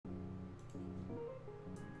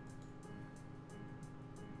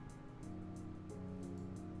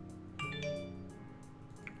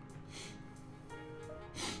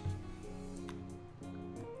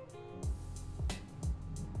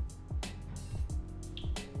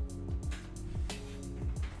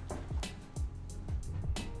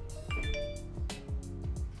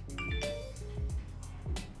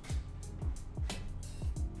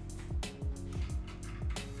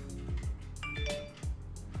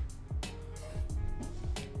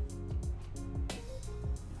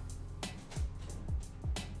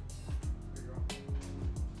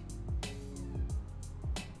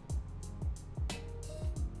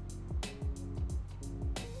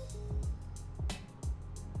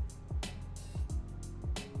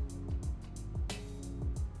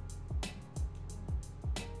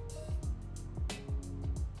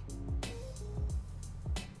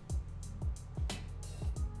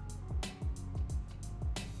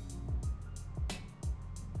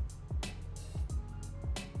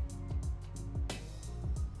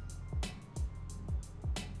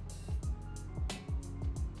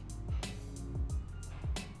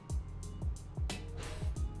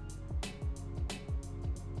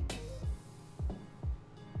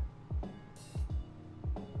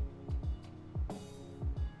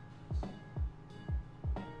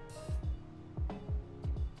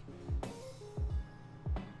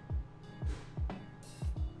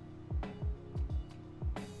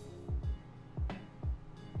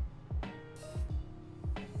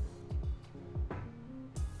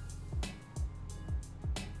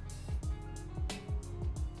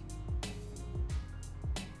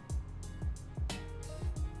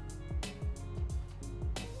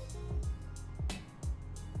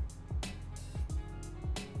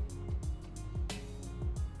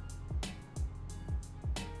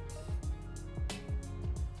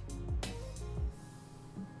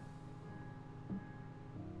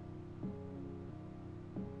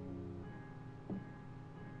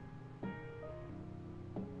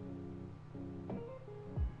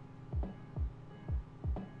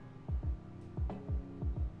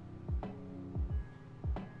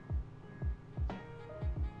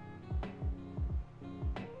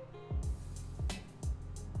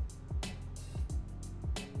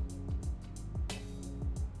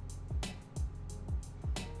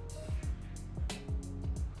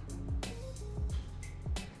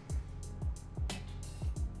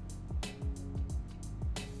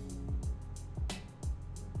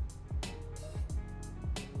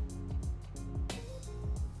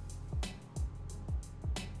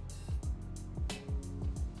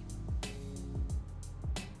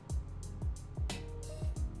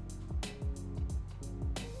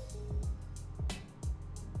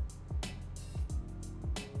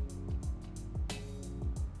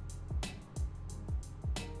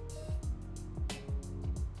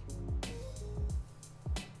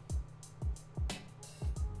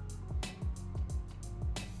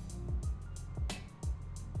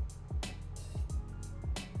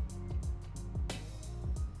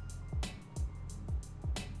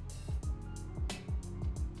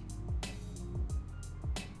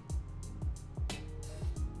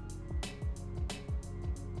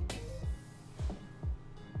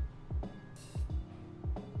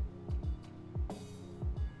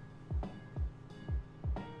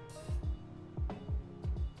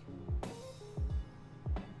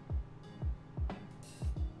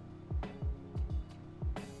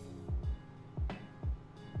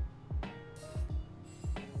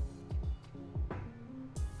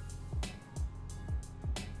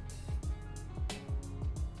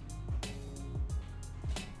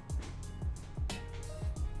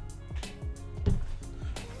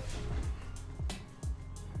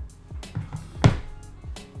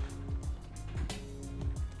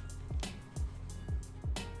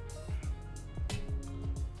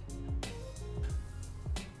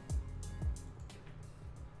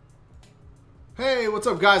Hey, what's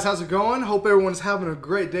up guys? How's it going? Hope everyone's having a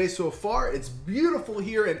great day so far. It's beautiful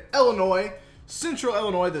here in Illinois, central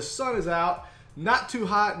Illinois. The sun is out, not too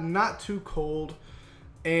hot, not too cold.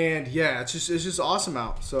 And yeah, it's just awesome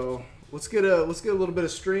out. So let's get a little bit of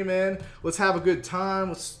stream in. Let's have a good time.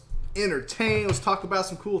 Let's entertain. Let's talk about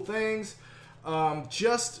some cool things.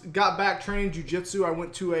 Just got back training jiu-jitsu. I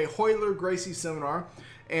went to a Royler Gracie seminar.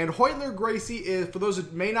 And Royler Gracie is, for those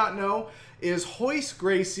that may not know, is Royce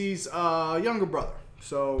Gracie's younger brother.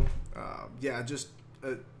 So, yeah, just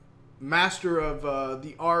a master of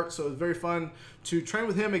the art. So it was very fun to train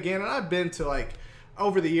with him again. And I've been to, like,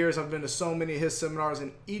 over the years, I've been to so many of his seminars.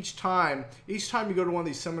 And each time you go to one of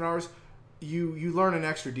these seminars, you learn an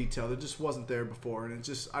extra detail that just wasn't there before. And it's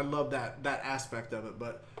just, I love that aspect of it.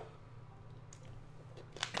 But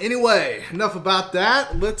anyway, enough about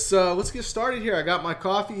that. Let's get started here. I got my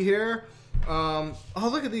coffee here. Oh,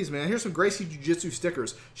 look at these, man. Here's some Gracie Jiu-Jitsu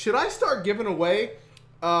stickers. Should I start giving away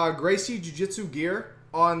Gracie Jiu-Jitsu gear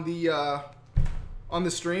on the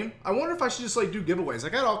stream? I wonder if I should just like do giveaways. I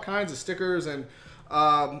got all kinds of stickers and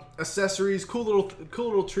accessories, cool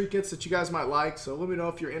little trinkets that you guys might like. So let me know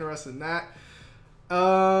if you're interested in that.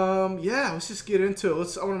 Yeah, let's just get into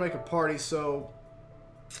it. I want to make a party so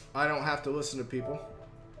I don't have to listen to people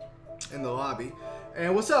in the lobby.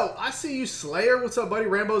 And what's up? I see you, Slayer. What's up, buddy?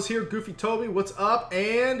 Rambo's here. Goofy Toby, what's up?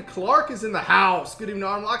 And Clark is in the house. Good evening,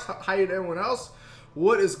 Armlocks. Hi to everyone else.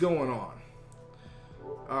 What is going on?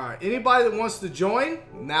 All right. Anybody that wants to join,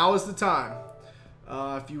 now is the time.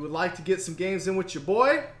 If you would like to get some games in with your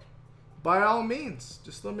boy, by all means,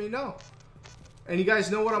 just let me know. And you guys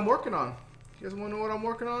know what I'm working on. You guys want to know what I'm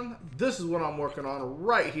working on? This is what I'm working on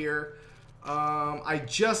right here. I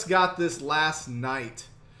just got this last night.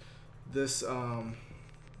 This,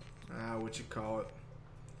 what you call it?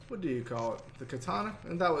 What do you call it? The katana?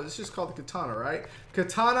 And it's just called the katana, right?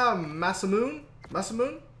 Katana Masamune?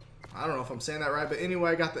 Masamune? I don't know if I'm saying that right, but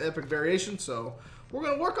anyway, I got the epic variation, so we're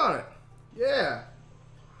going to work on it. Yeah.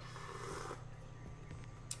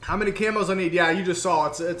 How many camos I need? Yeah, you just saw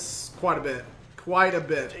it's quite a bit. Quite a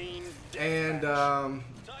bit. And,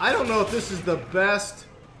 I don't know if this is the best.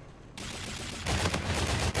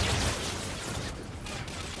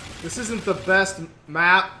 This isn't the best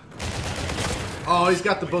map. Oh, he's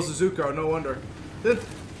got the Bosuzuko, no wonder. Then,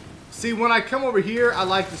 see, when I come over here, I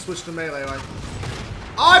like to switch to melee. Like,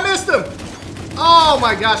 oh, I missed him! Oh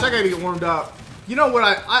my gosh, I gotta get warmed up. You know what,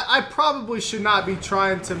 I probably should not be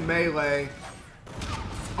trying to melee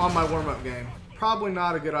on my warm-up game. Probably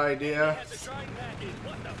not a good idea.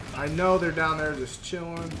 I know they're down there just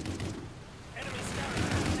chilling.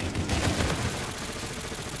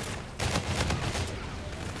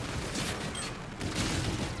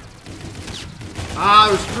 Ah,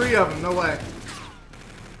 there's 3 of them. No way.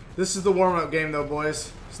 This is the warm-up game, though,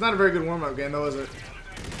 boys. It's not a very good warm-up game, though, is it?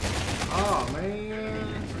 Oh, man.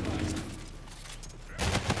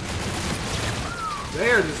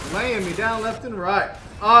 They are just laying me down left and right.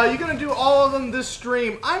 You're going to do all of them this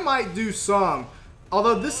stream? I might do some.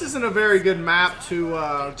 Although this isn't a very good map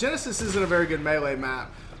to... Genesis isn't a very good melee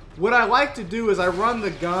map. What I like to do is I run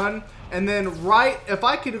the gun, and then if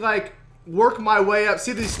I could, like, work my way up.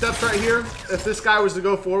 See these steps right here? If this guy was to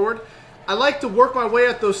go forward, I like to work my way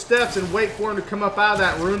up those steps and wait for him to come up out of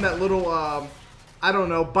that room, that little, I don't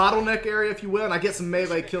know, bottleneck area, if you will, and I get some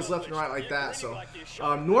melee kills left and right like that. So,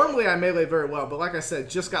 normally I melee very well, but like I said,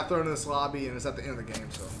 just got thrown in this lobby and it's at the end of the game,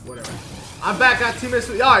 so whatever. I'm back, got 2 minutes.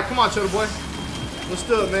 All right, come on, Chota boy. Let's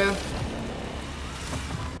do it, man.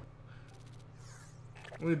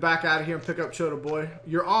 Let me back out of here and pick up Chota boy.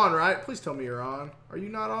 You're on, right? Please tell me you're on. Are you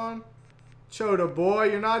not on? Chota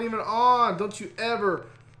boy, you're not even on. Don't you ever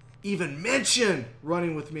even mention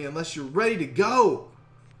running with me unless you're ready to go.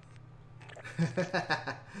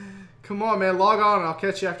 Come on, man. Log on and I'll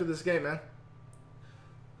catch you after this game, man.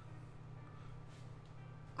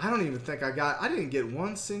 I don't even think I didn't get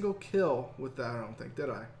one single kill with that, I don't think, did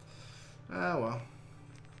I? Ah, well.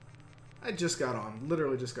 I just got on.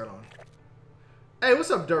 Literally just got on. Hey,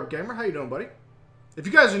 what's up, Derp Gamer? How you doing, buddy? If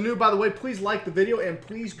you guys are new, by the way, please like the video and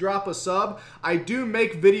please drop a sub. I do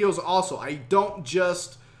make videos also. I don't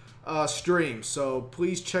just stream. So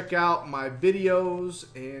please check out my videos.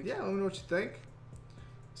 And yeah, let me know what you think.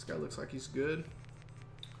 This guy looks like he's good.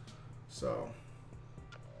 So.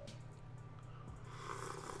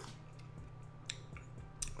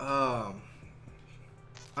 I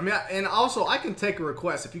mean, and also I can take a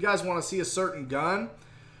request. If you guys want to see a certain gun,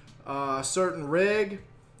 a certain rig,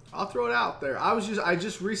 I'll throw it out there. I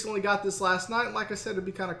just recently got this last night, and like I said, it'd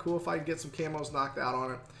be kind of cool if I could get some camos knocked out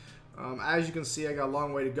on it. As you can see, I got a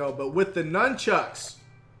long way to go. But with the nunchucks,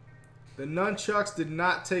 The nunchucks did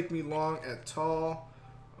not take me long at all.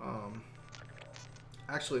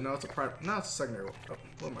 Actually, no, it's a secondary one. Oh,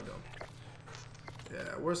 what am I doing?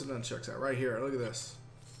 Yeah, where's the nunchucks at? Right here. Look at this.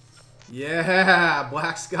 Yeah,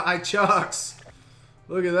 Black Sky Chucks.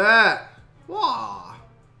 Look at that. Wow.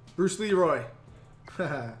 Bruce Leroy.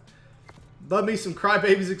 Love me some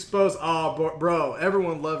Crybabies Exposed. Oh, bro,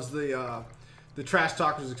 everyone loves the Trash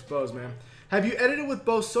Talkers Exposed, man. Have you edited with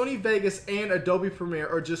both Sony Vegas and Adobe Premiere,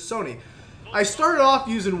 or just Sony? I started off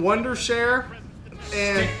using Wondershare,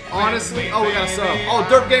 and honestly, oh, we got a sub. Oh,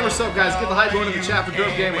 Derp Gamer sub, guys. Get the hype going in the chat for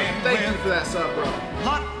Derp Gamer. Thank you for that sub, bro.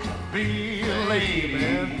 Thank you,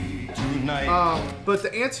 man. But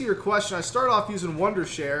to answer your question, I started off using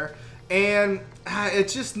Wondershare, and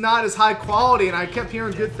it's just not as high quality, and I kept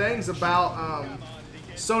hearing good things about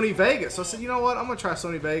Sony Vegas. So I said, you know what, I'm going to try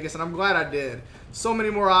Sony Vegas, and I'm glad I did. So many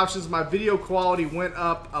more options. My video quality went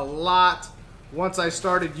up a lot once I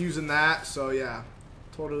started using that. So yeah,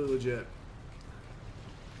 totally legit.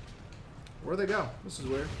 Where'd they go? This is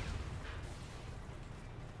weird.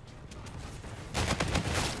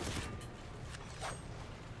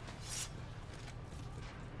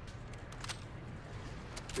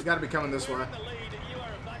 They got to be coming this way.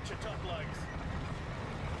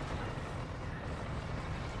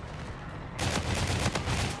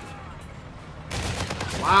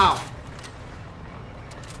 Wow.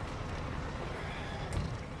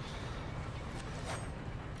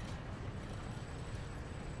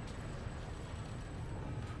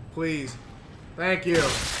 Please. Thank you. Okay,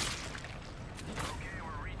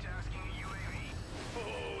 we're retasking the UAV.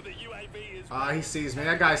 Oh, the UAV is... He sees me.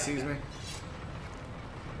 That guy sees me.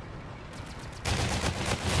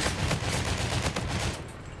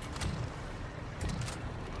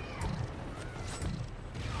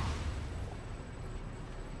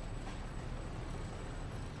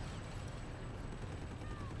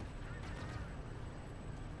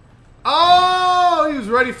 Oh, he was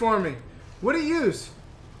ready for me. What did he use?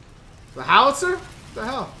 The howitzer? What the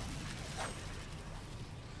hell?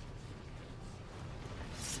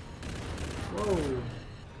 Whoa.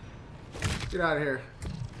 Get out of here.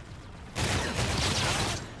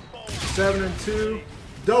 7 and 2.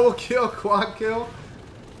 Double kill, quad kill.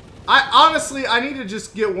 Honestly, I need to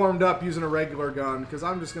just get warmed up using a regular gun, because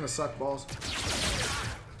I'm just going to suck balls.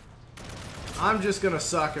 I'm just going to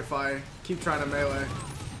suck if I keep trying to melee.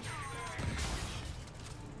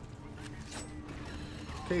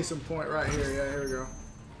 Case in point right here. Yeah, here we go.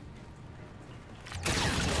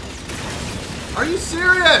 Are you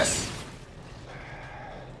serious?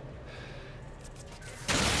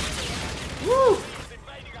 Woo!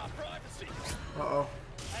 Uh-oh.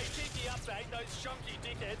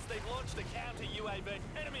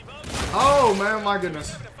 Oh, man, my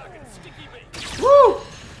goodness. Woo!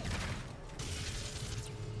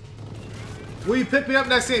 Will you pick me up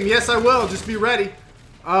next game? Yes, I will. Just be ready.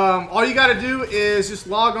 All you gotta do is just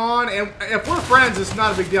log on, and if we're friends, it's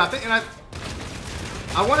not a big deal. I think, and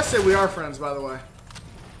I want to say we are friends, by the way.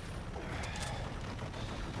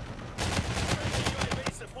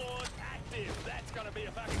 UAV support active. That's gonna be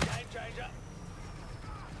a fucking game changer.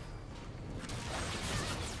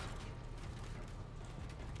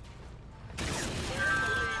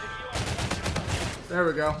 There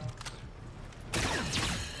we go.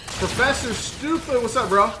 Professor Stupid, what's up,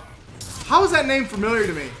 bro? How is that name familiar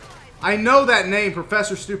to me? I know that name,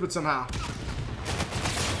 Professor Stupid, somehow.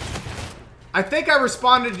 I think I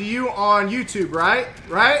responded to you on YouTube, right?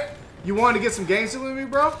 Right? You wanted to get some games in with me,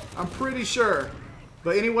 bro? I'm pretty sure.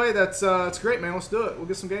 But anyway, that's great, man. Let's do it. We'll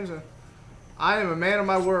get some games in. I am a man of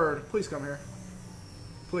my word. Please come here.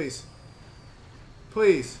 Please.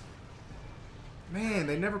 Please. Man,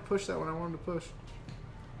 they never pushed that when I wanted to push.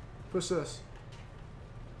 Push this.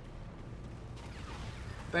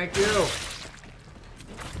 Thank you.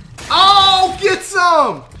 Oh, get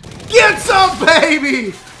some! Get some,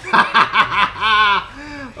 baby!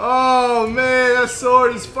 Oh, man, that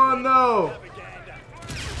sword is fun, though.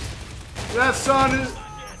 That son is...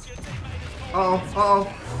 Uh-oh, uh-oh.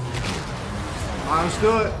 Alright, let's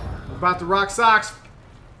do it. We're about to rock socks.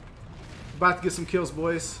 About to get some kills,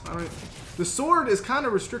 boys. The sword is kind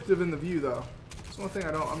of restrictive in the view, though. That's one thing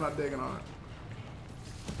I'm not digging on it.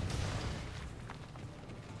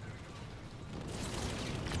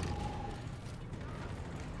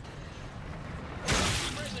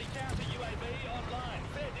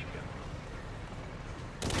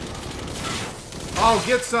 Oh,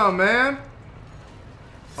 get some, man.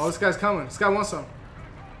 Oh, this guy's coming. This guy wants some.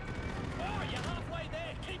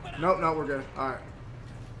 Nope, no, we're good. All right.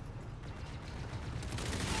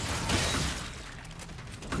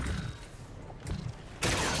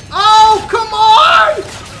 Oh, come on!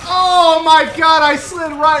 my God, I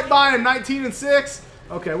slid right by him. 19 and 6.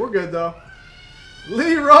 Okay, we're good though.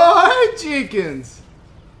 Leroy Jenkins.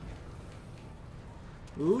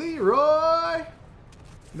 Leroy.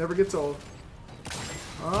 Never gets old.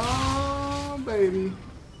 Oh, baby.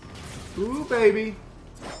 Ooh, baby.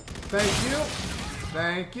 Thank you.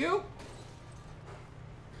 Thank you.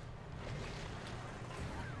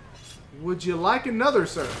 Would you like another,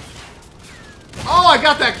 sir? Oh, I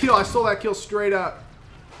got that kill. I stole that kill straight up.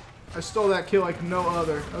 I stole that kill like no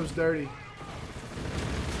other. That was dirty.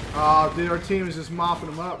 Oh, dude, our team is just mopping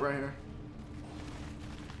them up right here.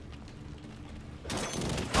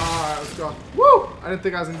 Alright, let's go. Woo! I didn't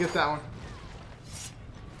think I was going to get that one.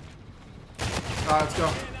 Alright, let's go.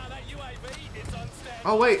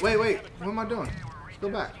 Oh, wait. What am I doing? Let's go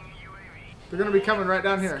back. They're going to be coming right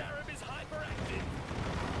down here.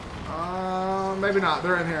 Maybe not.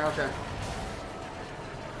 They're in here. Okay.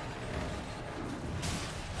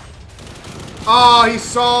 Oh, he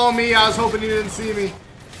saw me. I was hoping he didn't see me.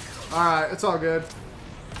 Alright, it's all good.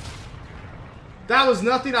 That was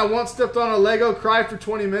nothing. I once stepped on a Lego, cried for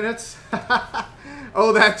 20 minutes.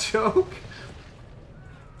 Oh, that joke.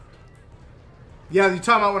 Yeah, you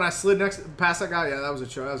talking about when I slid past that guy? Yeah, that was a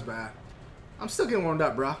joke. That was bad. I'm still getting warmed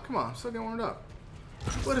up, bro. Come on, I'm still getting warmed up.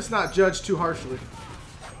 Let us not judge too harshly.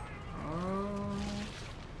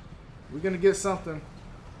 We're going to get something.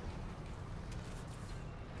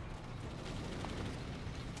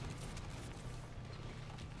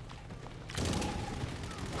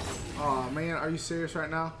 Oh, man. Are you serious right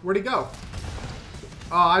now? Where'd he go?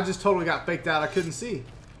 Oh, I just totally got faked out. I couldn't see.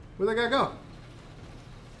 Where'd that guy go?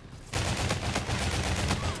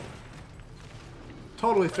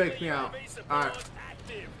 Totally faked me out. Alright.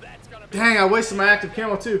 Dang, I wasted my active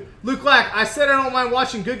camo too. Luke Lack, I said I don't mind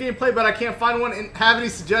watching good gameplay, but I can't find one and have any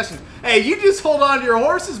suggestions. Hey, you just hold on to your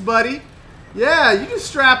horses, buddy. Yeah, you just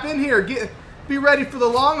strap in here. Be ready for the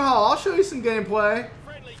long haul. I'll show you some gameplay.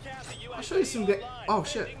 I'll show you some Oh,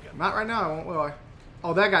 shit. Not right now, I won't, will I?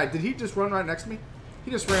 Oh, that guy. Did he just run right next to me?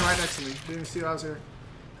 He just ran right next to me. Didn't even see I was here.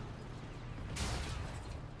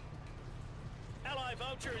 Ally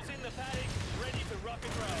Vulture is in the paddock, ready to rock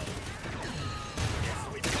and roll.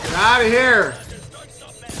 Get out of here.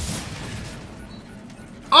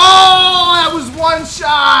 Oh, that was one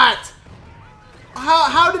shot.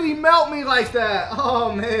 How did he melt me like that?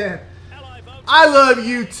 Oh, man. I love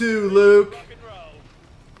you too, Luke.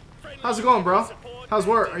 How's it going, bro? How's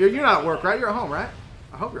work? You're not at work, right? You're at home, right?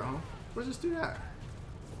 I hope you're at home. Where's this dude at?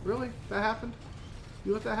 Really? That happened?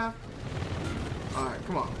 You let that happen? Alright,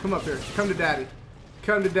 come on. Come up here. Come to daddy.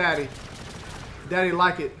 Come to daddy. Daddy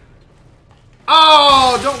like it.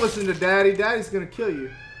 Oh, don't listen to daddy. Daddy's gonna kill you.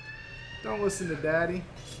 Don't listen to daddy.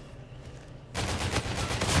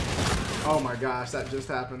 Oh my gosh, that just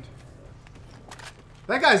happened.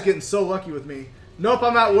 That guy's getting so lucky with me. Nope,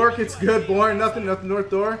 I'm at work. It's good. Boring. Nothing north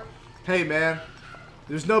door. Hey, man.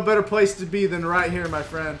 There's no better place to be than right here, my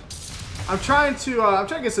friend. I'm trying to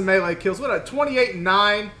get some melee kills. What, a 28 and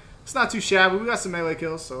 9? It's not too shabby. We got some melee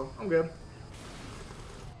kills, so I'm good.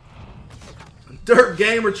 Dirt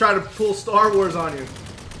Gamer trying to pull Star Wars on you.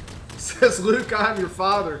 Says Luke, I'm your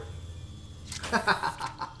father.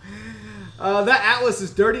 That Atlas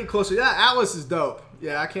is dirty and closer. Yeah, Atlas is dope.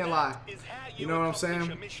 Yeah, I can't lie. You know what I'm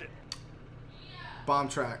saying? Bomb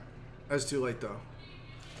track. That's too late, though.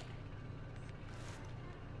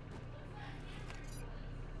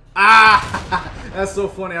 Ah! That's so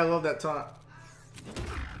funny. I love that taunt.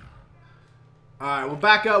 Alright, we'll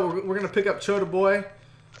back up. We're going to pick up Chota Boy.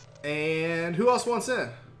 And who else wants in?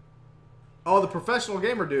 Oh, the professional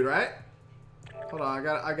gamer dude, right? Hold on.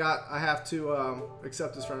 I have to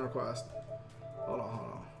accept this friend request. Hold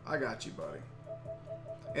on. I got you, buddy.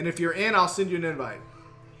 And if you're in, I'll send you an invite.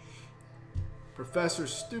 Professor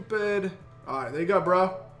Stupid. Alright, there you go,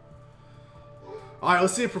 bro. Alright,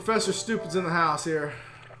 let's see if Professor Stupid's in the house here.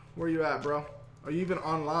 Where you at, bro? Are you even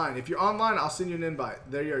online? If you're online, I'll send you an invite.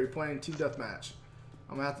 There you are. You're playing Team Deathmatch.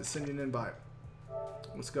 I'm going to have to send you an invite.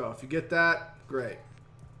 Let's go. If you get that, great.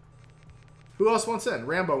 Who else wants in?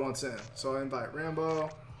 Rambo wants in. So I invite Rambo.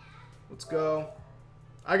 Let's go.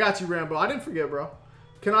 I got you, Rambo. I didn't forget, bro.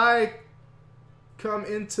 Can I come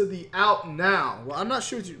into the out now? Well, I'm not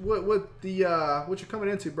sure what you're coming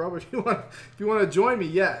into, bro. But if you want to join me,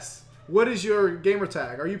 yes. What is your gamer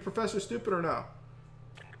tag? Are you Professor Stupid or no?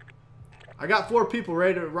 I got 4 people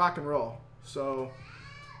ready to rock and roll. So,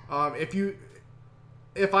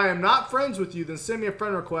 if I am not friends with you, then send me a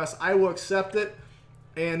friend request. I will accept it,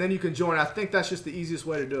 and then you can join. I think that's just the easiest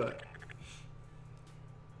way to do it.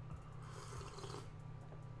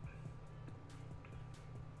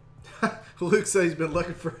 Luke said he's been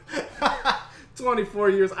looking for... 24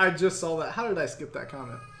 years. I just saw that. How did I skip that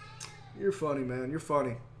comment? You're funny, man. You're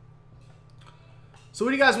funny. So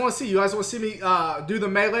what do you guys want to see? You guys want to see me do the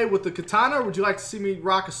melee with the katana, or would you like to see me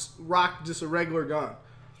rock just a regular gun?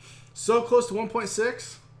 So close to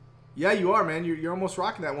 1.6? Yeah, you are, man. You're almost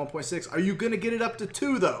rocking that 1.6. Are you going to get it up to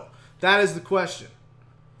 2, though? That is the question.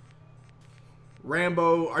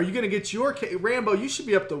 Rambo, are you going to get your... Rambo, you should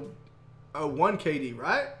be up to 1 KD,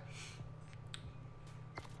 right?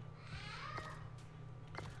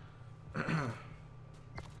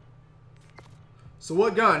 So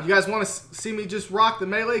what gun? You guys want to see me just rock the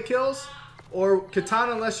melee kills? Or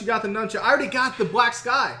katana unless you got the nunchuck? I already got the Black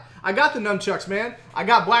Sky. I got the nunchucks, man. I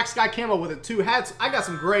got Black Sky camo with it too. I got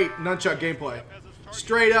some great nunchuck gameplay.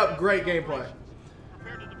 Straight up great gameplay.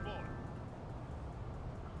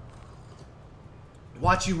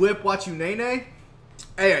 Watch you whip, watch you nay-nay.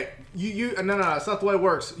 Hey, no, that's not the way it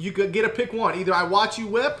works. You could get a pick one. Either I watch you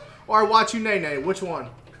whip or I watch you nay-nay. Which one?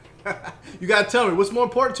 You gotta tell me, what's more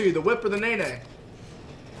important to you, the whip or the nay-nay?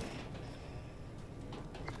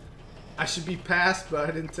 I should be passed, but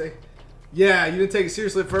I didn't take... Yeah, you didn't take it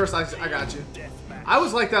seriously at first. I got you. I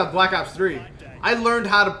was like that with Black Ops 3. I learned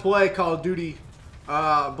how to play Call of Duty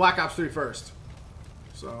Black Ops 3 first.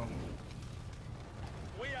 So...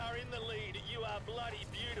 We are in the lead. You are bloody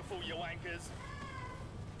beautiful, you wankers.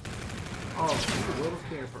 Oh, she's a little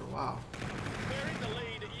camper. Wow. We're in the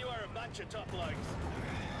lead. You are a bunch of top blokes.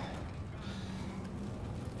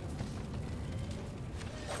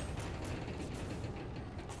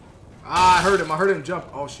 Ah, I heard him. I heard him jump.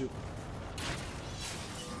 Oh, shoot.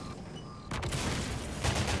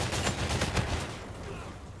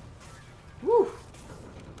 Woo.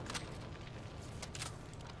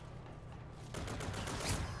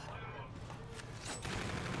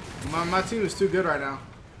 My team is too good right now.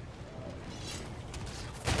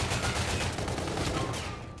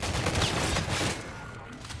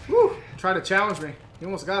 Woo. Try to challenge me. He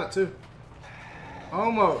almost got it, too.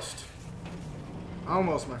 Almost.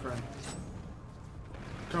 Almost, my friend.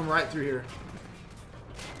 Come right through here.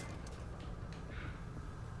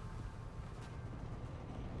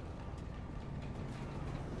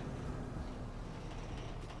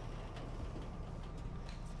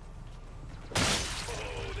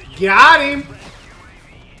 Got him!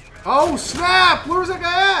 Oh, snap! Where was that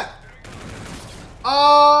guy at?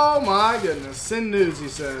 Oh, my goodness. Send nudes, he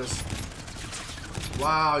says.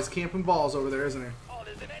 Wow, he's camping balls over there, isn't he? Oh,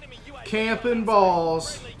 there's an enemy UAV. Camping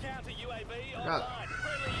balls. Friendly counter UAV I got it. online.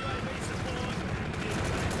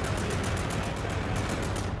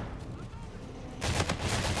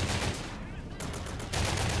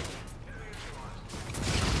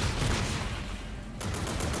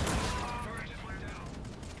 Friendly UAV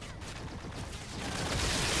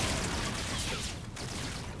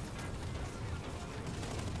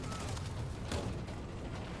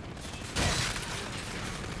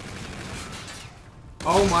support.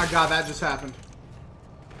 Oh my god, that just happened.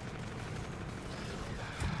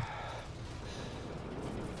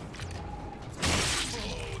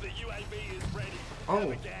 Oh, the UAV is ready.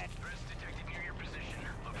 Oh. Again.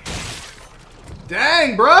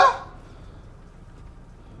 Dang, bruh!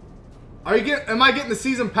 Are you am I getting the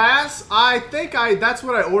season pass? I think that's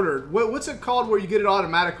what I ordered. What's it called where you get it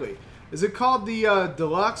automatically? Is it called the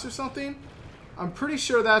deluxe or something? I'm pretty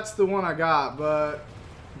sure that's the one I got, but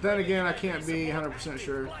then again, I can't be 100%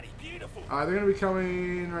 sure. Alright, they're going to be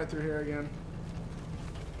coming right through here again.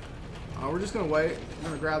 We're just going to wait. I'm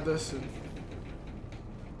going to grab this and...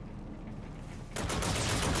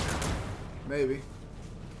 Maybe.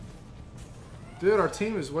 Dude, our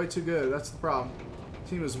team is way too good. That's the problem.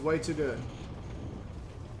 Team is way too good.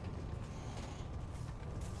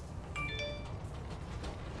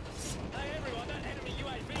 Hey everyone, that enemy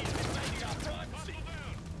UAV is invading our privacy.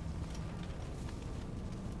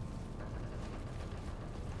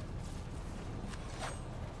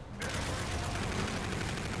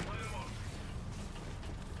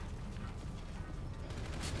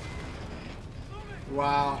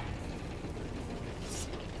 Wow.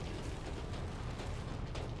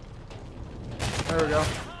 There we go.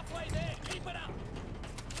 Halfway there, keep it up.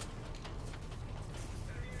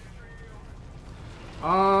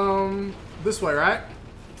 This way, right?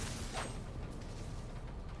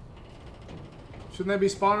 Shouldn't they be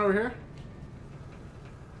spawning over here?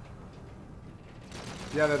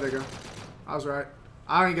 Yeah, there they go. I was right.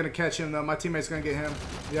 I ain't gonna catch him though. My teammate's gonna get him.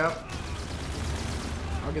 Yep.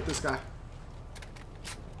 I'll get this guy.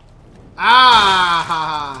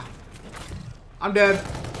 Ah! I'm dead.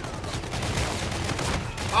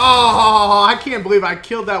 Oh, I can't believe I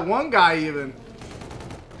killed that one guy even.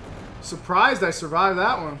 Surprised I survived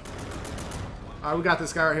that one. Alright, we got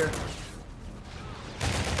this guy right here.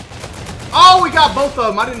 we got both of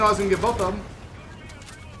them. I didn't know I was going to get both of them.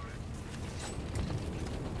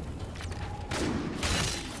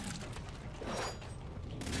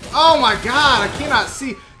 Oh my god, I cannot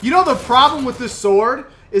see. You know the problem with this sword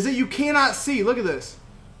is that you cannot see. Look at this.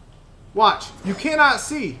 Watch. You cannot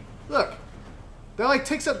see. Look. That like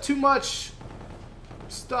takes up too much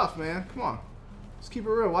stuff, man. Come on. Let's keep it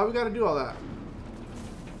real. Why we gotta do all that?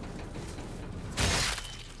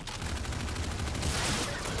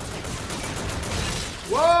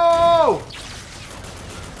 Whoa!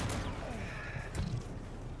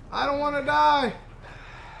 I don't want to die.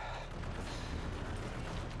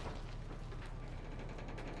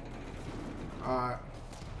 Alright.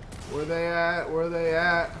 Where they at? Where are they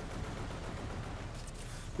at?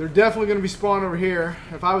 They're definitely going to be spawning over here.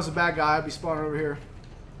 If I was a bad guy, I'd be spawning over here.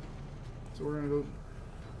 So we're going to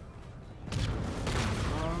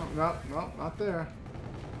go... nope, nope, not there.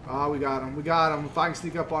 Oh, we got them. We got them. If I can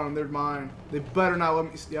sneak up on them, they're mine. They better not let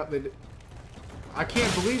me... Yep, they did. I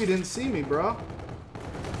can't believe he didn't see me, bro. I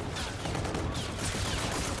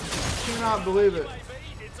cannot believe it.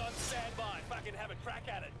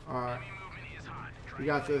 Alright. We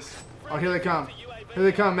got this. Oh, here they come. Here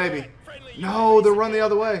they come, maybe. No, they'll run the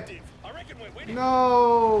other way.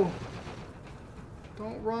 No.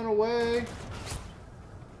 Don't run away.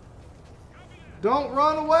 Don't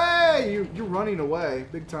run away. You're running away.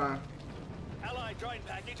 Big time. Allied drone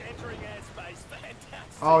package entering airspace.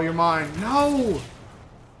 Fantastic. Oh, you're mine. No.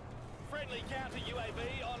 Friendly counter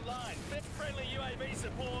UAV online. Friendly UAV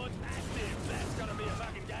support active. That's gonna be a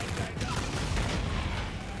fucking game changer.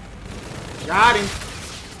 Got him.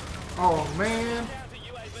 Oh, man.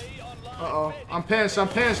 Uh-oh. I'm pinched. I'm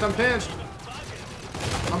pinched. I'm pinched.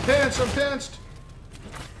 I'm pinched. I'm pinched.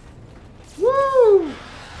 Woo!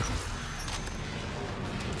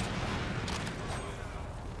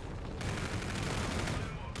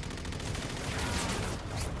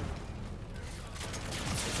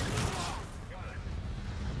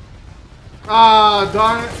 Ah,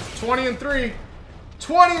 darn it. 20 and 3.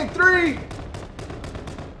 20 and 3.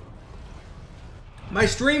 My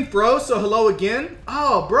stream froze, so hello again.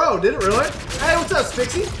 Oh, bro, did it really? Hey, what's up,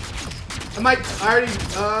 Spixie? I already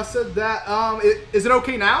said that. Is it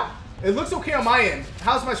okay now? It looks okay on my end.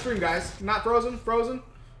 How's my stream, guys? Not frozen? Frozen?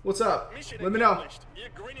 What's up? Let me know. You're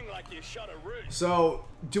grinning like you shot a roost. So,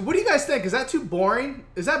 what do you guys think? Is that too boring?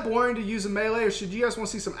 Is that boring to use a melee, or should you guys want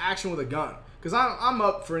to see some action with a gun? Because I'm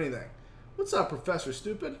up for anything. What's up, Professor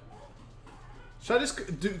Stupid? Should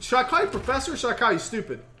I call you Professor, or should I call you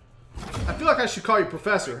Stupid? I feel like I should call you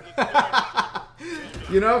Professor.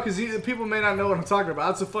 You know, because people may not know what I'm talking about.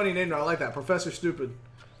 That's a funny name, though. I like that. Professor Stupid.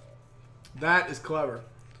 That is clever.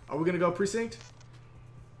 Are we going to go precinct?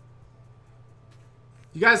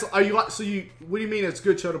 You guys, are you... So you... What do you mean it's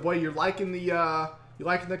good, Chota Boy? You're liking the... You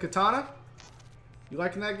liking the katana? You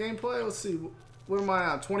liking that gameplay? Let's see. What am I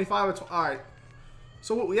on? 25 or... Alright.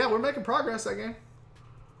 So, yeah, we're making progress that game.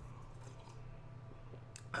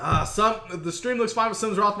 The stream looks fine, but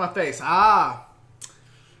something's wrong with my face. I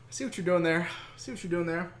see what you're doing there. See what you're doing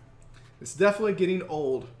there. It's definitely getting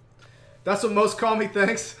old. That's what most call me,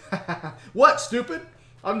 thanks. What, stupid?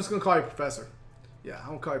 I'm just gonna call you Professor. Yeah, I'm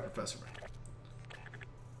gonna call you Professor.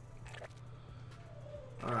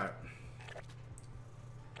 Alright.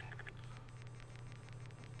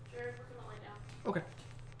 Okay.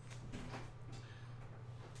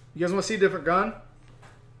 You guys want to see a different gun?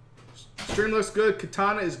 Stream looks good.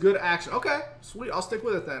 Katana is good action. Okay, sweet. I'll stick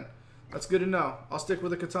with it then. That's good to know. I'll stick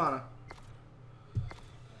with the katana.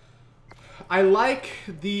 I like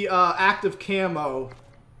the active camo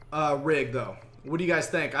rig though. What do you guys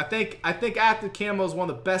think? I think active camo is one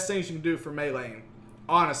of the best things you can do for meleeing.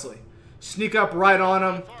 Honestly, sneak up right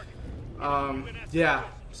on them. Yeah.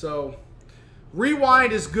 So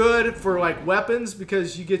rewind is good for like weapons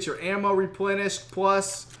because you get your ammo replenished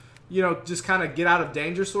plus. You know, just kind of get out of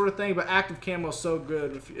danger sort of thing. But active camo is so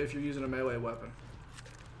good if you're using a melee weapon.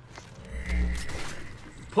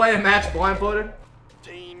 Play a match blindfolded?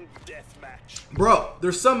 Team deathmatch. Bro,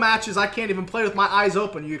 there's some matches I can't even play with my eyes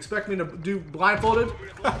open. You expect me to do blindfolded?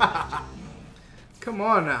 Come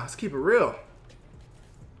on now, let's keep it real.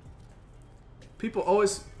 People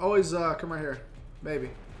always come right here. Maybe.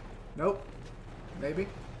 Nope. Maybe.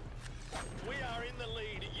 We are in the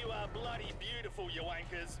lead. You are bloody beautiful, you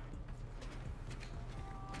wankers.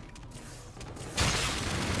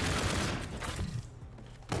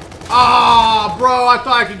 Ah, bro, I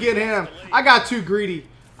thought I could get him. I got too greedy.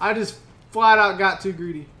 I just flat out got too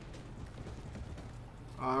greedy.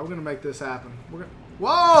 Alright, we're going to make this happen.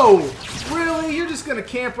 Whoa! Really? You're just going to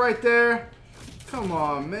camp right there? Come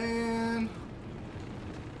on, man.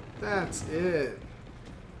 That's it.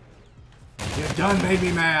 You done made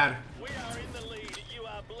me mad. We are in the lead. You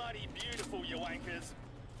are bloody beautiful, you wankers.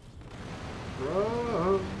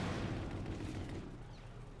 Bro.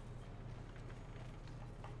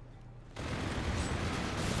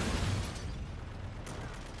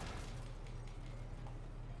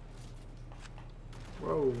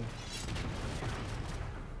 Whoa.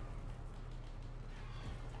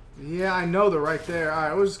 Yeah, I know they're right there.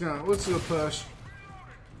 Alright, let's do a push.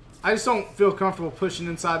 I just don't feel comfortable pushing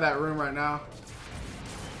inside that room right now.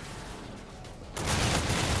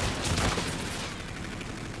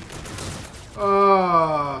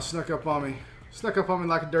 Oh, snuck up on me. Snuck up on me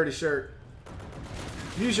like a dirty shirt.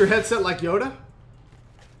 Use your headset like Yoda?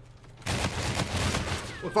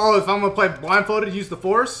 If I'm gonna play blindfolded, use the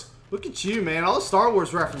Force? Look at you, man. All the Star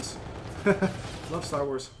Wars reference. Love Star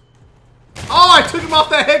Wars. Oh, I took him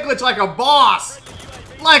off that head glitch like a boss!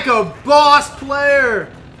 Like a boss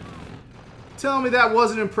player! Tell me that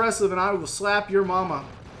wasn't impressive and I will slap your mama.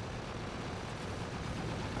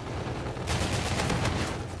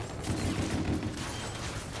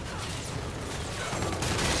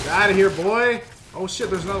 Get out of here, boy. Oh shit,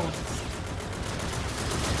 there's another one.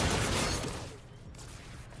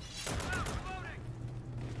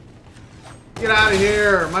 Get out of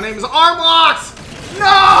here. My name is Armlocks!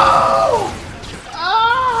 No!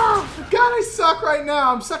 Ah! God, I suck right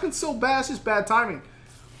now. I'm sucking so bad. It's just bad timing.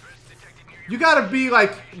 You gotta be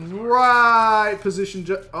like right position.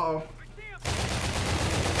 Uh-oh.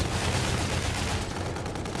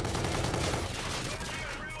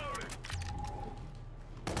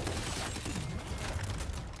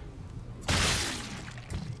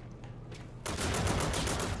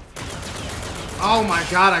 Oh my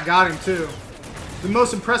god, I got him too. The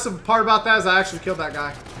most impressive part about that is I actually killed that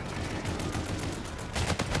guy.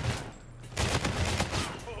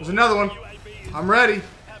 There's another one. I'm ready.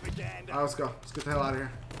 Alright, let's go. Let's get the hell out of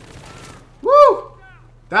here. Woo!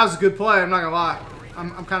 That was a good play, I'm not gonna lie.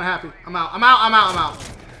 I'm kind of happy. I'm out.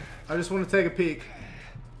 I just want to take a peek.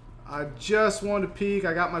 I just wanted to peek.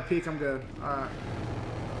 I got my peek. I'm good. Alright.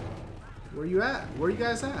 Where you at? Where you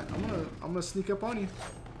guys at? I'm gonna sneak up on you.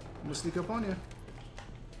 I'm gonna sneak up on you.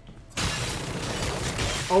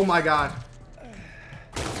 Oh my god.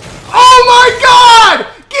 Oh my god!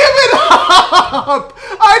 Give it up!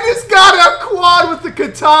 I just got a quad with the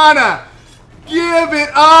katana. Give it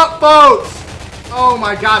up, folks. Oh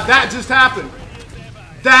my god, that just happened.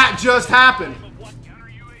 That just happened.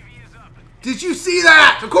 Did you see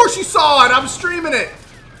that? Of course you saw it. I was streaming it.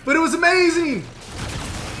 But it was amazing.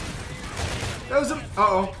 That was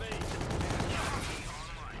uh-oh.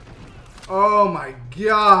 Oh my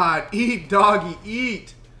god. Eat, doggy,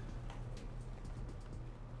 eat.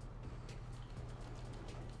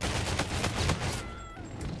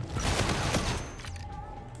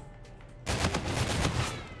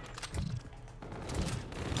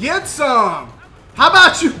 Get some! How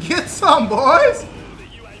about you get some, boys? The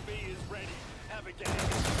UAV is ready. Have a game.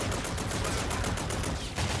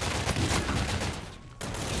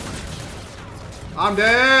 I'm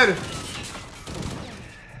dead.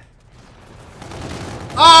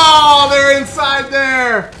 Oh, they're inside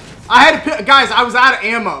there. I had to pick, guys, I was out of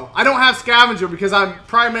ammo. I don't have scavenger because I'm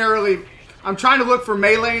trying to look for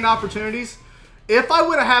meleeing opportunities. If I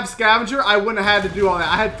would have had scavenger, I wouldn't have had to do all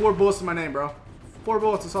that. I had 4 bullets in my name, bro. 4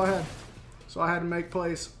 bullets, that's all I had. So I had to make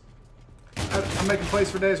plays. I'm making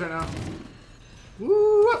plays for days right now. Woo!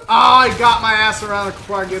 Oh, I got my ass around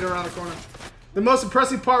before I get around the corner. The most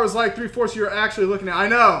impressive part was like 3/4 you're actually looking at. I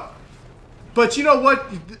know. But you know what?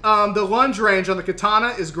 The lunge range on the katana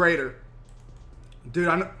is greater. Dude,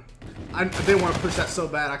 they want to push that so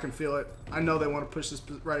bad. I can feel it. I know they want to push this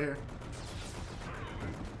right here.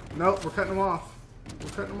 Nope, we're cutting them off. We're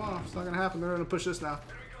cutting them off. It's not going to happen. They're going to push this now.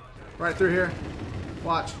 Right through here.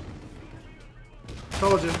 Watch.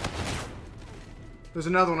 Told you. There's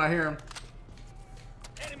another one. I hear him.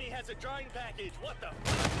 Enemy has a drone package. What the?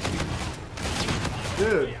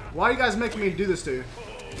 Dude, why are you guys making me do this to you?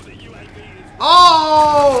 Oh, the UAV is.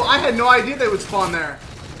 Oh! I had no idea they would spawn there.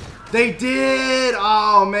 They did!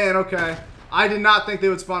 Oh, man, okay. I did not think they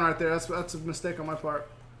would spawn right there. That's a mistake on my part.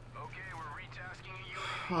 Okay, we're retasking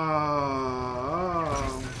a UAV.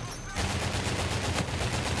 Oh.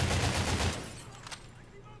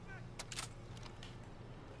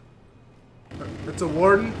 It's a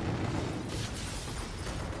warden.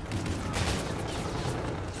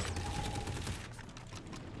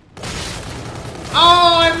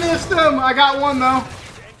 Oh, I missed him! I got one though.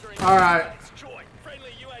 Alright.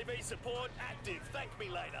 Friendly UAV support active. Thank me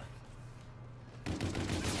later.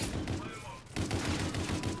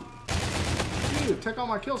 Dude, take all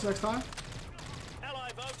my kills next time. Ally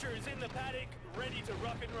Vulture is in the paddock, ready to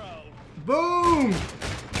rock and roll. Boom!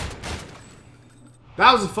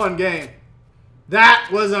 That was a fun game. That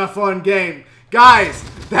was a fun game. Guys,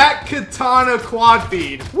 that Katana quad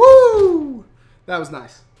feed. Woo! That was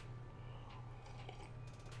nice.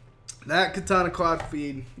 That Katana quad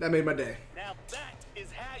feed, that made my day. Now that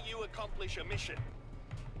is how you accomplish a mission.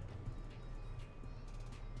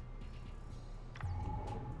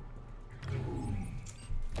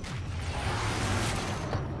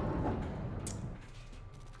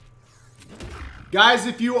 Guys,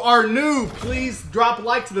 if you are new, please drop a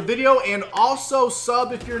like to the video and also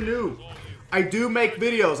sub if you're new. I do make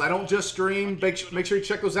videos. I don't just stream. Make sure you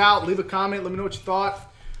check those out. Leave a comment. Let me know what you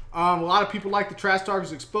thought. A lot of people like the Trash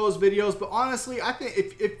Talkers Exposed videos, but honestly, I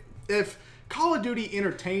think if Call of Duty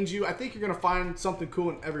entertains you, I think you're going to find something cool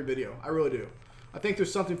in every video. I really do. I think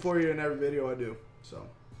there's something for you in every video I do. So,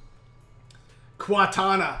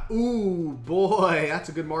 Quatana. Ooh, boy. That's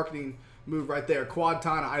a good marketing move right there.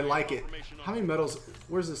 Quadtana. I like it. How many medals?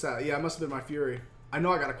 Where's this at? Yeah, it must have been my Fury. I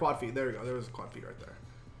know I got a quad feed. There we go. There was a quad feed right there.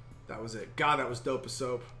 That was it. God, that was dope as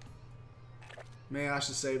soap. Man, I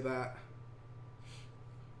should save that.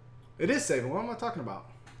 It is saving. What am I talking about?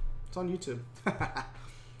 It's on YouTube.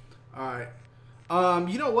 Alright.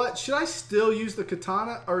 You know what? Should I still use the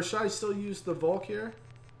Katana? Or should I still use the Volk here?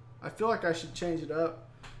 I feel like I should change it up.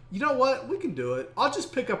 You know what? We can do it. I'll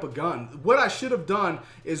just pick up a gun. What I should have done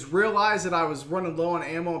is realize that I was running low on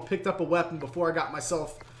ammo and picked up a weapon before I got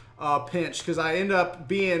myself pinched. Because I ended up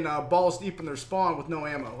being balls deep in their spawn with no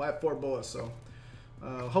ammo. I had 4 bullets. So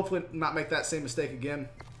hopefully not make that same mistake again.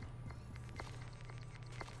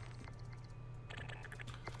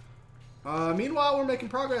 Meanwhile, we're making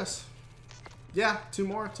progress. Yeah, 2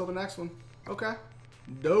 more till the next one. Okay.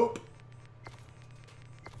 Dope.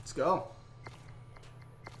 Let's go.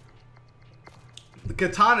 The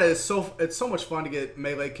Katana is it's so much fun to get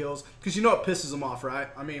melee kills because you know it pisses them off, right?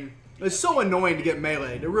 I mean, it's so annoying to get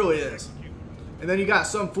meleeed. It really is. And then you got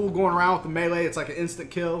some fool going around with the melee. It's like an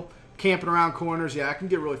instant kill, camping around corners. Yeah, it can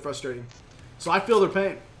get really frustrating. So I feel their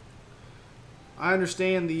pain. I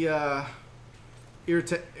understand the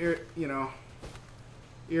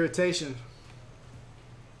irritation.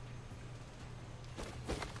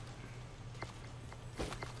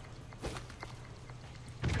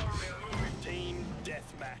 Team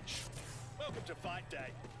deathmatch. Welcome to Fight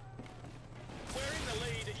Day. We're in the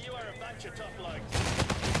lead. You are a bunch of top blokes.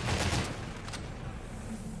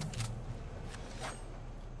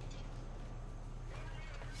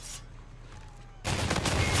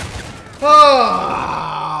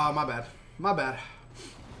 Oh, my bad. My bad.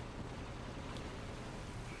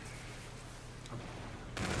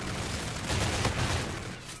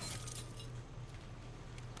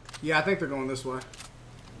 Yeah, I think they're going this way.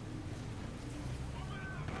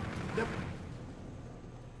 Yep.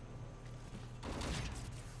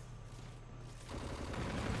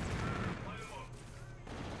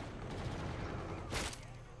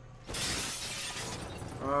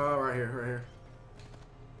 Right here, right here.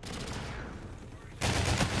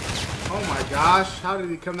 Oh my gosh, how did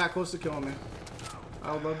he come that close to killing me?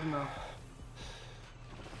 I would love to know.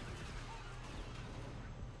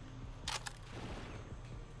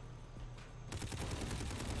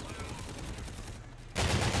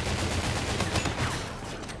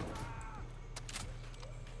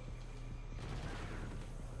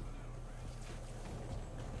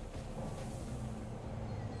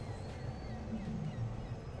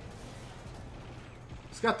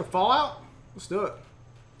 It's got the Fallout? Let's do it.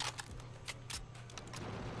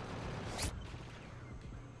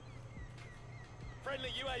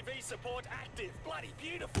 Friendly UAV support active. Bloody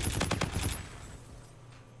beautiful.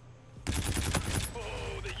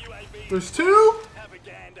 Oh, the UAV. There's 2? Have a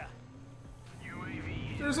gander.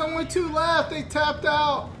 There's only 2 left. They tapped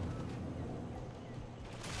out.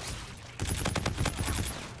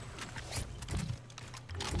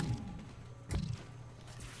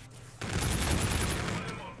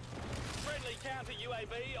 Friendly counter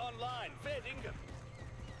UAV online. Fair dinkum.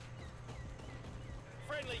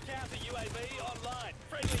 Friendly counter UAV online.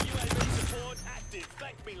 Friendly UAV support active.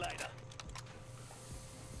 Thank me later.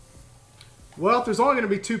 Well, if there's only going to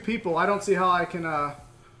be 2 people, I don't see how I can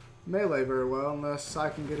melee very well unless I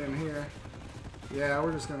can get in here. Yeah,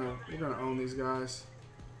 we're gonna own these guys.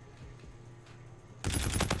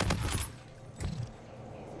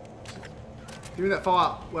 Give me that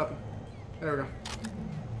Fallout weapon. There we go.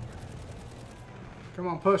 Come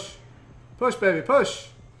on, push. Push, baby, push.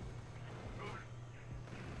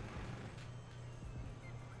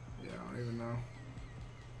 Yeah, I don't even know.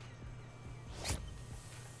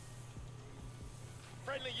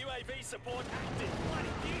 Friendly UAV support active. Bloody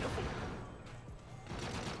beautiful.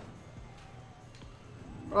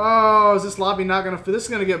 Oh, is this lobby not gonna fill? This is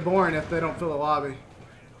gonna get boring if they don't fill the lobby.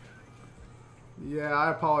 Yeah,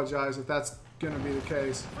 I apologize if that's gonna be the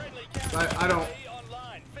case. Friendly I don't. UAV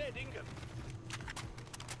online. Fair dinkum.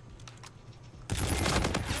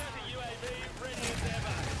 Counter UAV ready as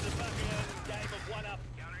ever. It's a fucking game of one up.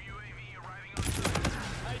 Counter UAV arriving on site.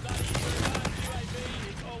 Hey buddy, UAV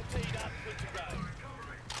is all teed up, good to go.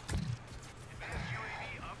 Advanced UAV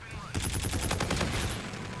up and running.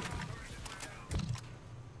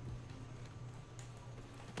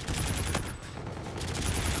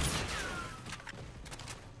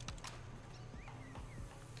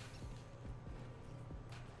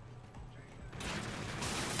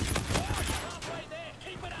 Halfway there,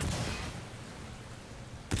 keep it up.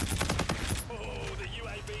 Oh, the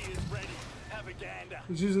UAV is ready. Have a gander.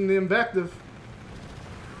 He's using the invective.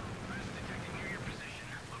 Detecting near your position.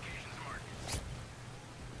 Locations marked.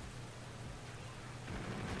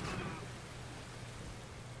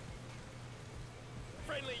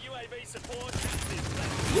 Friendly UAV support active.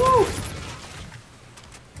 Woo!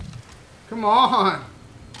 Come on.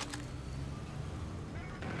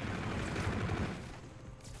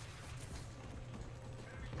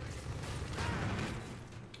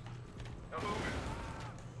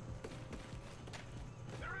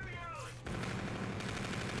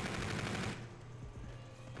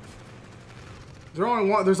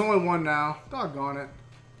 There's only one now. Doggone it.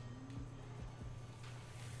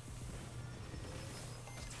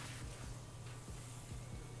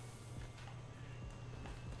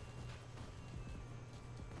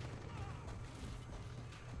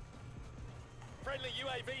 Friendly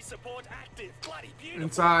UAV support active. Bloody beautiful.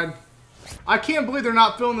 Inside. I can't believe they're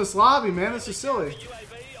not filling this lobby, man. This is silly.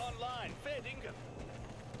 UAV online. Fair dinkum.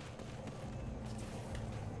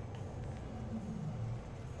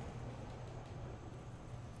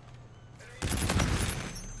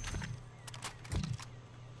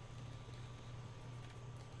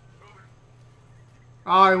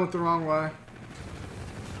 Oh, I went the wrong way.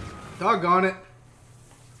 Doggone it.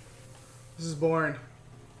 This is boring.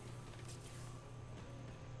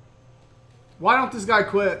 Why don't this guy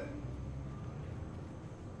quit?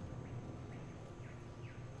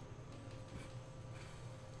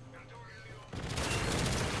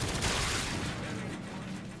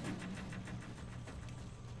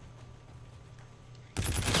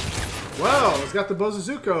 Well, he's got the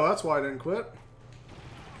Bozazuko. That's why I didn't quit.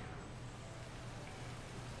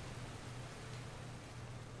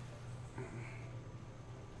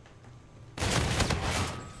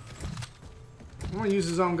 I'm gonna use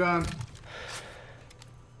his own gun.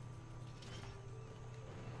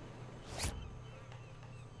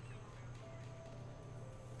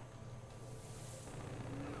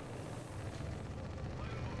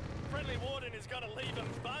 Friendly warden is gonna leave him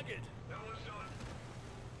buggered.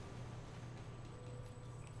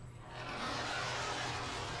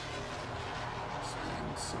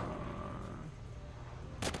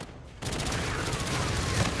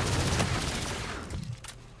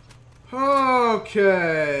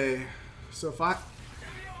 Okay. So if I...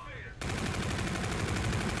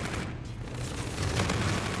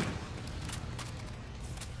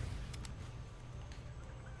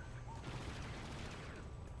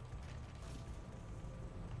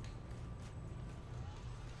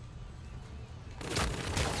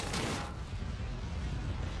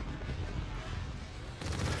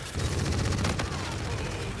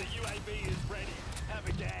 The UAV is ready. Have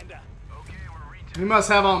a gander. Okay, we're retesting. He must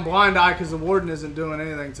have on blind eye because the warden isn't doing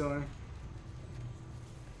anything to him.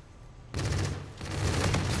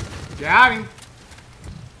 Got him.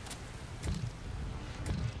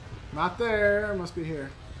 Not there. Must be here.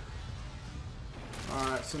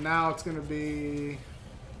 Alright, so now it's gonna be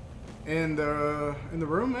in the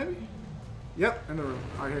room, maybe? Yep, in the room.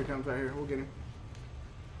 Alright, here he comes right here. We'll get him.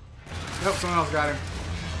 Nope, someone else got him.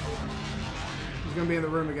 He's gonna be in the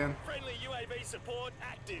room again. Friendly UAV support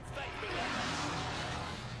active. Thank me.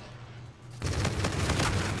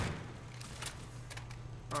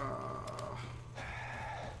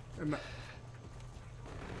 And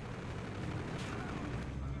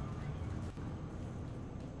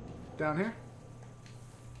down here?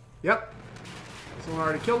 Yep. Someone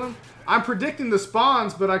already killed him. I'm predicting the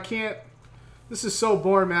spawns, but I can't. This is so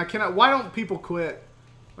boring, man. I cannot. Why don't people quit?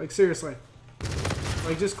 Like, seriously.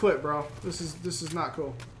 Like, just quit, bro. This is not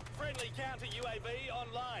cool. Friendly counter UAV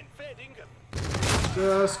online. Fair dinkum.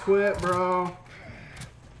 Just quit, bro.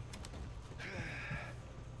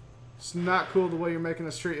 It's not cool the way you're making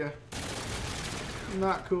us treat you.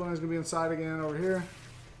 Not cool. And he's gonna be inside again over here.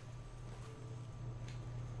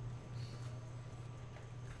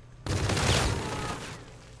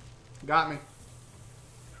 Got me.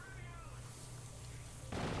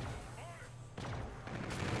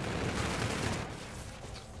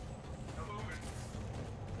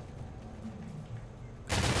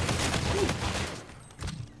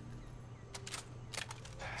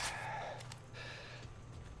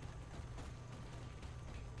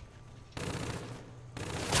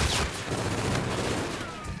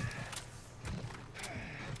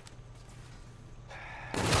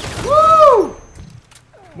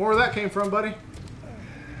 More where that came from, buddy.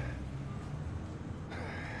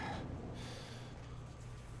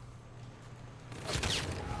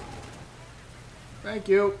 Thank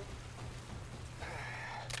you.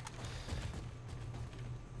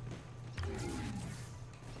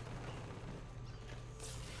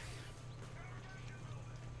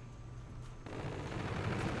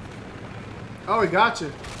 Oh, we got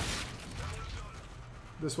you.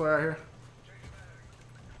 This way right here.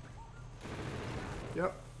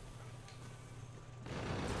 Yep.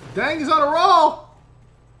 Dang, he's on a roll!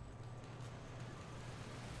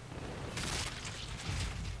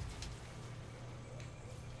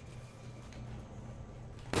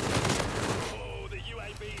 Oh, the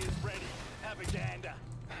UAV is ready. Have a gander.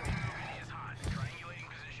 UAV is hot. Triangulating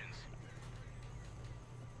positions.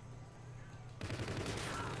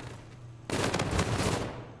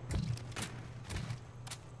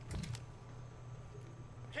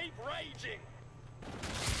 Keep raging.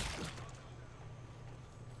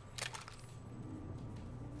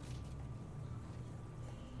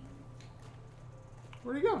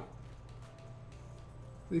 Where'd he go?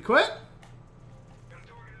 Did he quit?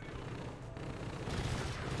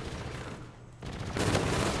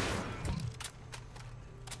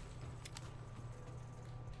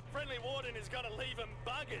 Friendly warden is gonna leave him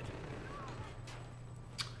buggered.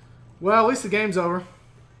 Well, at least the game's over.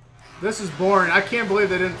 This is boring. I can't believe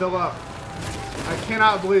they didn't fill up. I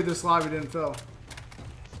cannot believe this lobby didn't fill.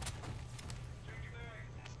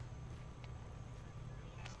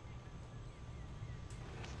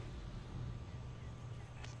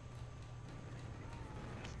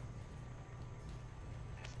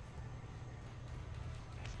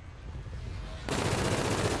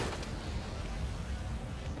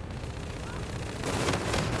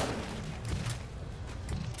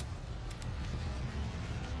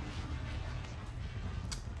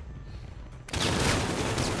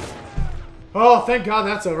 Oh, thank God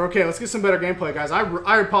that's over. Okay, let's get some better gameplay, guys.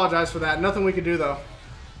 I apologize for that. Nothing we can do, though.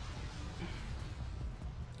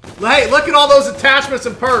 Hey, look at all those attachments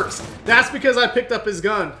and perks. That's because I picked up his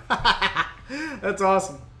gun. That's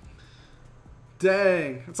awesome.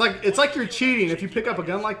 Dang. It's like you're cheating if you pick up a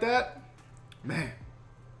gun like that. Man.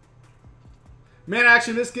 Man,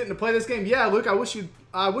 actually, getting to play this game. Yeah, Luke, I wish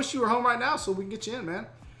you were home right now so we can get you in, man.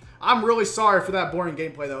 I'm really sorry for that boring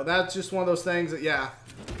gameplay, though. That's just one of those things that, yeah.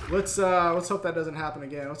 Let's hope that doesn't happen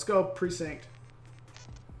again. Let's go precinct.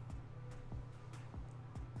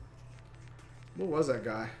 What was that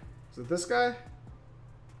guy? Is it this guy?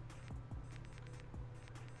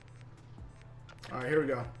 Alright, here we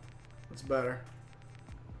go. That's better.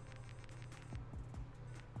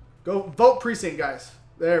 Go vote precinct, guys.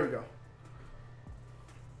 There we go.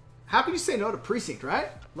 How can you say no to precinct, right?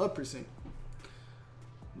 Love precinct.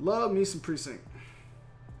 Love me some precinct.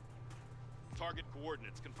 Target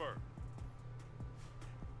coordinates confirmed.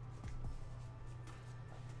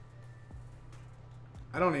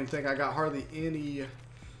 I don't even think I got hardly any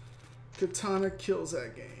katana kills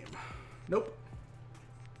that game. Nope.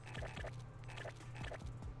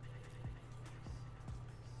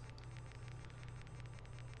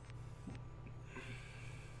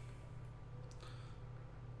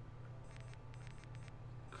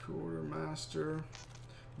 Quartermaster.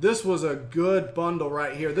 This was a good bundle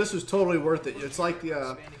right here. This was totally worth it. It's like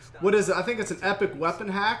the, what is it? I think it's an epic weapon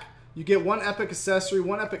hack. You get one epic accessory,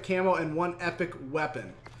 one epic camo, and one epic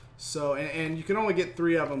weapon. So, and you can only get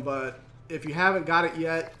 3 of them, but if you haven't got it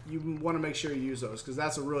yet, you want to make sure you use those because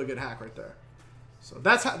that's a really good hack right there. So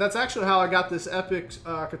that's actually how I got this epic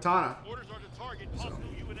katana. Orders are to target hostile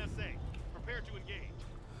UNSA. Prepare to engage.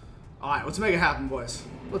 All right, let's make it happen, boys.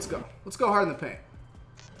 Let's go. Let's go hard in the paint.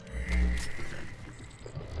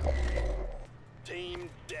 Team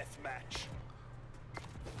deathmatch.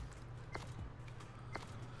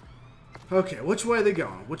 Okay, which way are they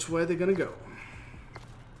going? Which way are they gonna go?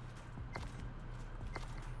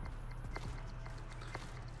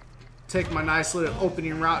 Take my nice little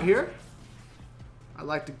opening route here. I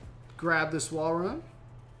like to grab this wall run.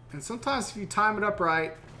 And sometimes if you time it up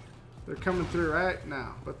right, they're coming through right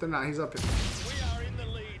now. But they're not. He's up here. We are in the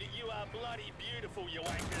lead. You are bloody beautiful, you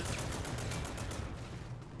wankers.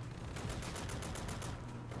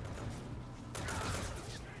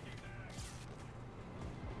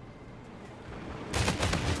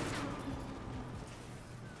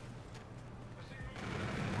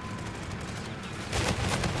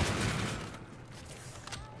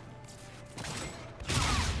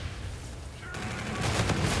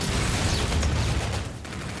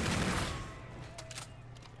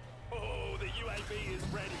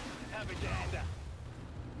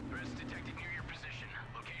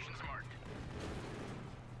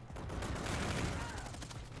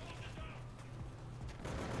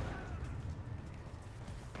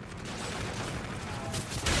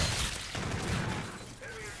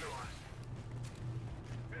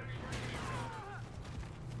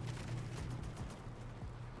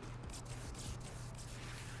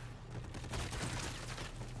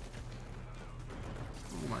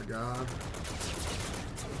 God.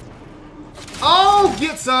 Oh,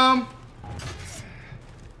 get some.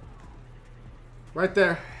 Right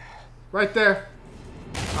there. Right there.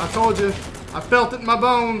 I told you. I felt it in my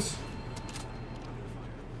bones.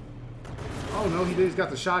 Oh, no, he did. He's got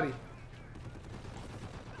the shotty.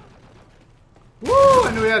 Woo!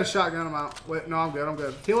 I knew he had a shotgun. I'm out. Wait, no, I'm good. I'm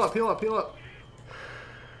good. Heal up, heal up, heal up.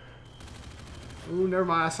 Ooh, never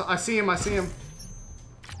mind. I see him. I see him.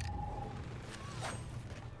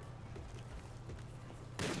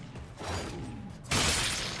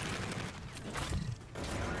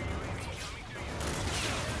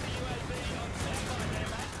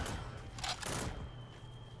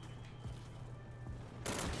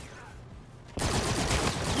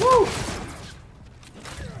 Woo!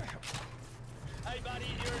 Hey, buddy,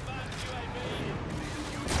 you're advanced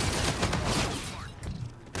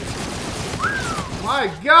UAV.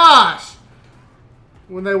 My gosh!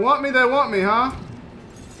 When they want me, huh?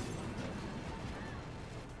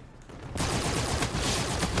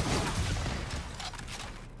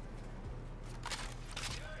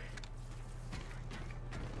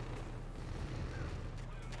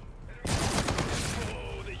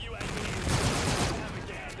 Oh, the UAV is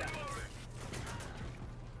propaganda.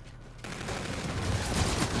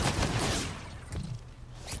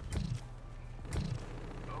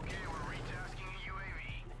 Okay, we're retasking the UAV.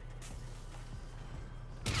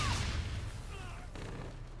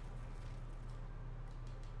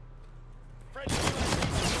 Friendly UAV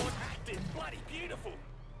support active. Bloody beautiful.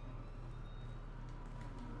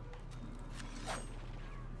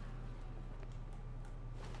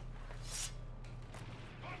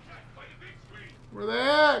 Where they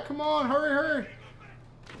at? Come on, hurry, hurry.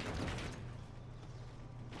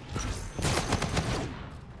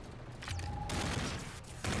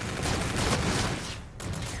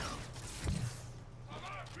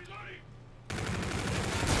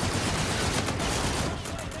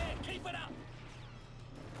 Right there, keep it up.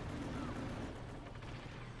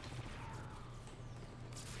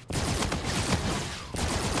 The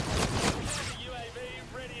UAV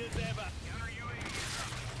ready as ever. Counter UAV is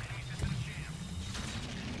up. Enemy systems jammed.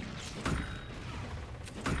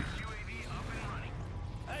 UAV up and running.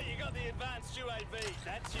 Hey, you got the advanced UAV.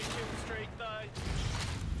 That's your kill streak, though.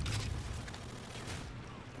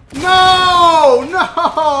 No! No!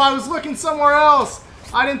 I was looking somewhere else.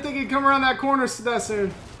 I didn't think he'd come around that corner that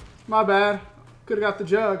soon. My bad. Could have got the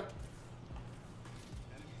jug.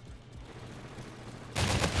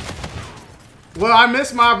 Well, I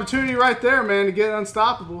missed my opportunity right there, man, to get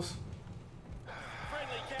unstoppables.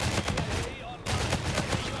 Friendly counter UAV online.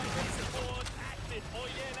 Friendly UAV support active. Oh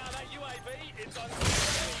yeah, now that UAV, it's on.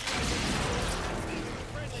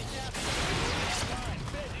 Friendly counter UAV online.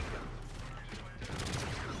 Fair dinkum.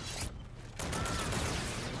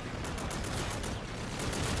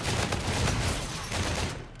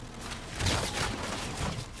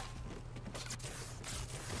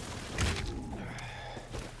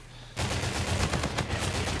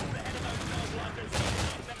 Ahead of those no blockers.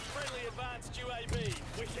 That friendly advanced UAV.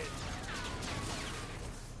 Wicked.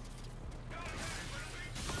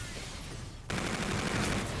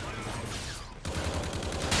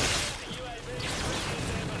 The UAV ready as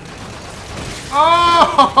ever.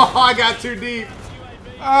 Oh, I got too deep.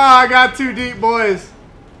 UAV Oh, I got too deep, boys.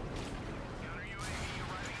 Counter UAV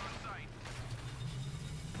arriving on site.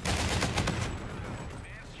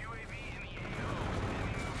 Advanced UAV in the AO.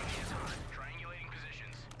 Enemy movement is hot. Triangulating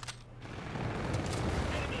positions.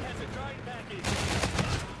 enemy has a drone package.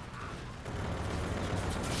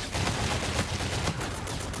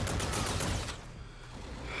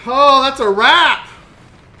 Oh, that's a wrap.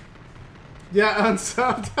 Yeah,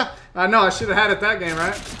 unsubbed. I know, I should have had it that game,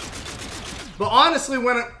 right? But honestly,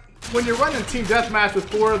 when you're running team deathmatch with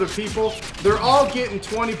 4 other people, they're all getting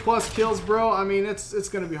 20 plus kills, bro. I mean, it's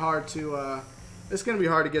gonna be hard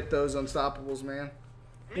to get those unstoppables, man.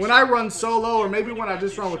 When I run solo, or maybe when I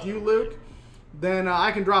just run with you, Luke, then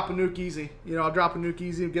I can drop a nuke easy. You know, I'll drop a nuke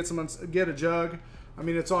easy, get a jug. I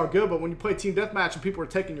mean, it's all good. But when you play team deathmatch and people are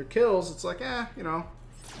taking your kills, it's like, you know,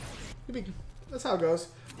 that's how it goes.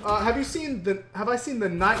 Have I seen the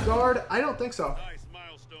Night Guard? I don't think so. Nice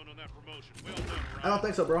milestone on that promotion. Well done, I don't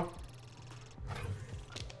think so, bro.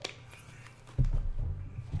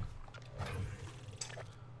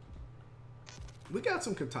 We got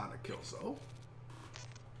some katana kills, though.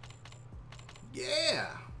 Yeah,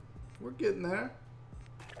 we're getting there.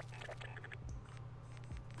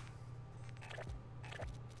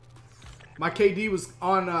 My KD was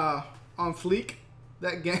on fleek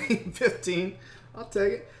that game, 15. I'll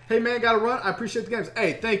take it. Hey, man, got to run. I appreciate the games.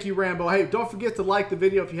 Hey, thank you, Rambo. Hey, don't forget to like the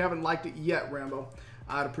video if you haven't liked it yet, Rambo.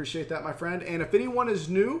 I'd appreciate that, my friend. And if anyone is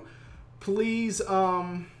new, please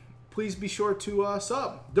please be sure to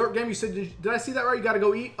sub. Dirt Game, you said, did I see that right? You got to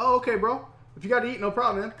go eat? Oh, okay, bro. If you got to eat, no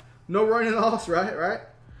problem, man. No running off, right?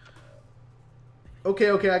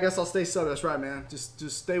 Okay, I guess I'll stay sub. That's right, man. Just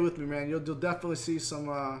stay with me, man. You'll definitely see some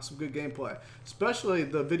good gameplay. Especially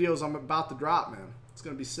the videos I'm about to drop, man. It's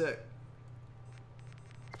going to be sick.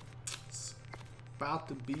 It's about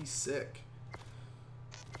to be sick.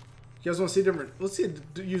 You guys want to see different? Let's see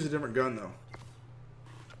use a different gun, though.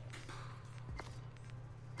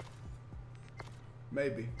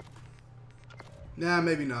 Maybe. Nah,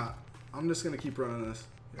 maybe not. I'm just going to keep running this.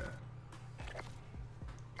 Yeah.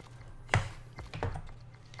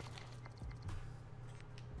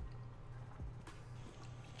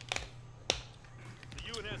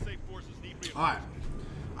 Alright.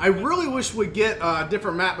 I really wish we'd get a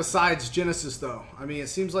different map besides Genesis, though. I mean, it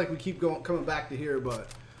seems like we keep coming back to here, but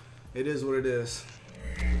it is what it is.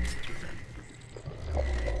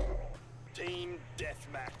 Team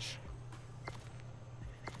deathmatch.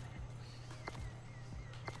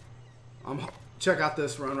 Check out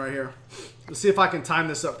this run right here. Let's see if I can time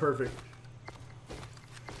this up perfect.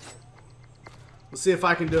 Let's see if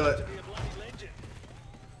I can do it.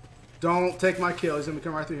 Don't take my kill. He's going to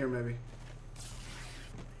come right through here, maybe.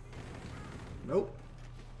 Nope.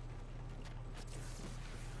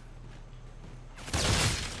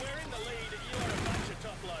 We're in the lead and you are a bunch of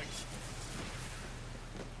top blokes.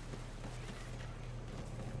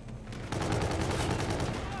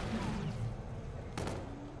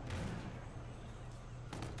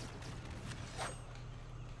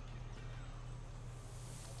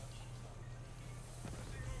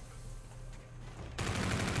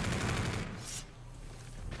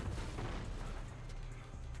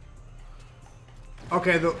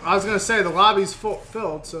 Okay, I was going to say the lobby's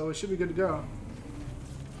filled, so it should be good to go.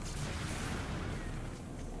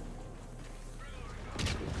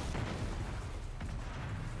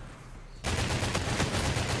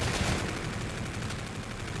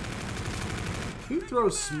 Who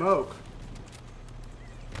throws smoke?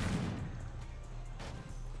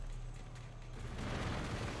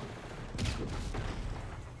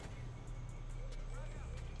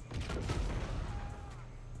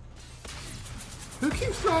 Who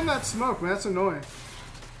keeps throwing that smoke, man? That's annoying.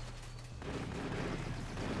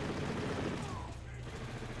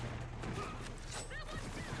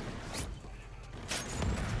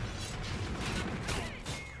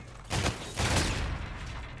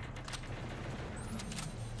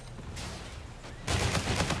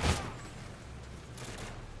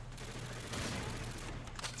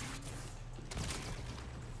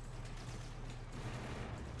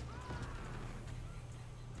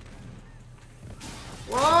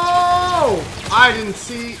 Whoa! I didn't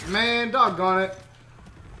see, man, doggone it.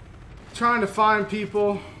 Trying to find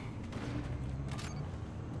people.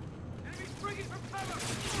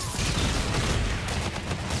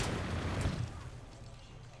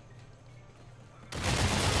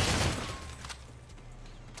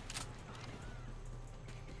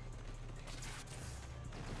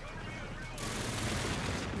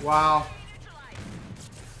 Wow.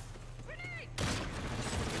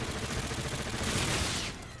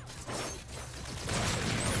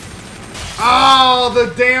 Oh,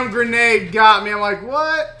 the damn grenade got me. I'm like,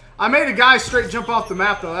 what? I made a guy straight jump off the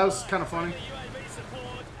map, though. That was kind of funny. UAV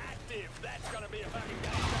support active. That's gonna be a fucking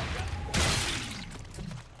game changer.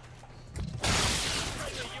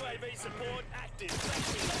 Friendly UAV support active. Thank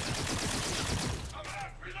you. I'm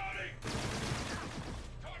out. Reloading.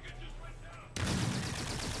 Target just went down.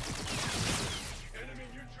 Enemy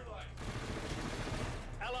neutralized.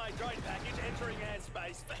 Allied drone package entering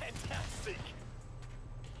airspace. Fantastic.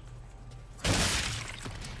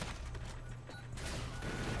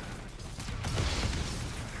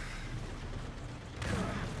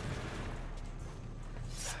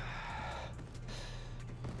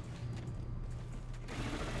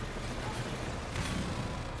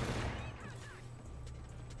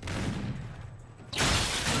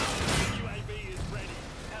 UAV is ready.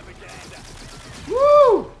 Have a gander.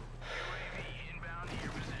 Woo! UAV inbound to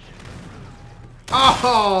your position.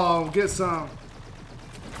 Oh, get some.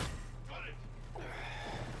 Got it.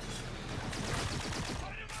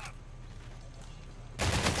 Light him up.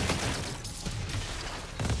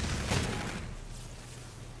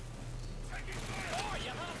 Taking fire. Oh,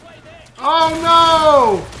 you're halfway there. Oh,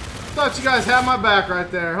 no! Thought you guys had my back right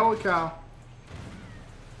there. Holy cow.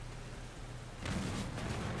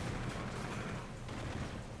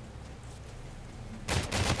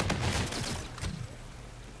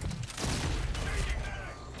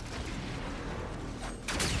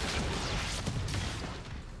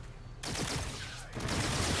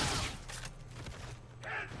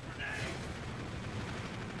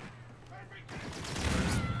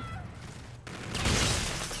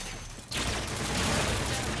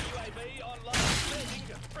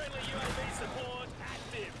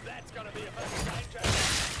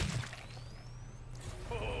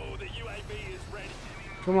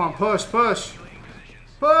 Come on, push, push.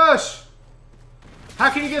 Push!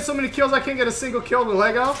 How can you get so many kills? I can't get a single kill with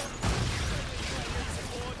Lego.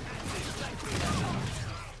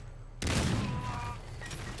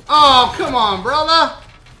 Oh, come on, brother.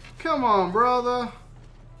 Come on, brother.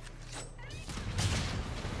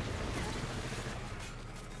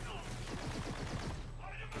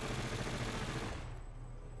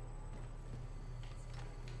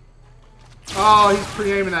 Oh, he's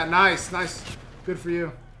pre-aiming that. Nice, nice. Good for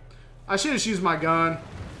you. I should have used my gun.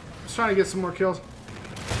 I was trying to get some more kills.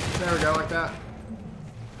 There we go, like that.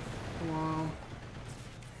 Come on.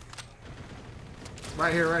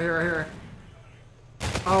 Right here, right here, right here.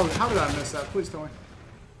 Oh, how did I miss that? Please tell me.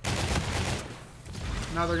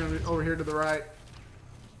 Now they're going to be over here to the right.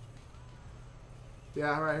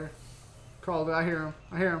 Yeah, right here. Called it. I hear him.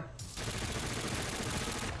 I hear him.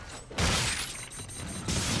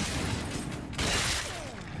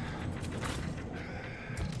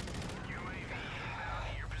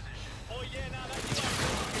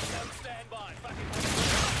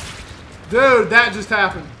 Dude, that just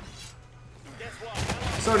happened.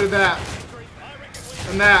 So did that.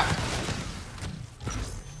 And that.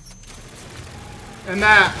 And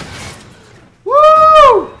that. Woo!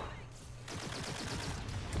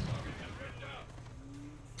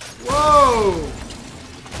 Whoa!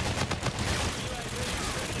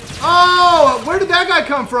 Oh, where did that guy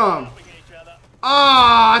come from?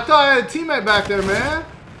 Ah, I thought I had a teammate back there, man.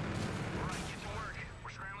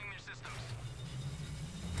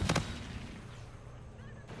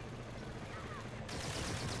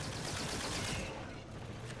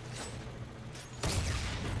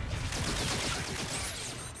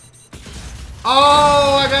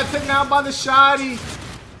 Oh, I got taken out by the shoddy.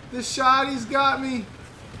 The shoddy's got me.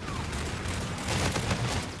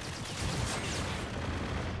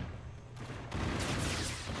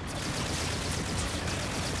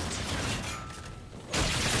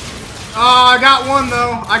 Oh, I got one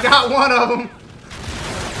though. I got one of them.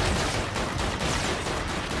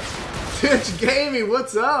 Twitch Gaming,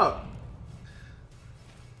 what's up?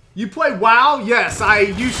 You play WoW? Yes, I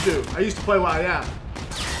used to. I used to play WoW, yeah.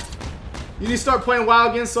 You need to start playing WoW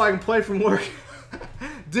again so I can play from work.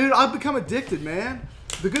 Dude, I've become addicted, man.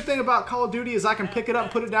 The good thing about Call of Duty is I can pick it up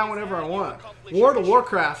and put it down whenever I want. World of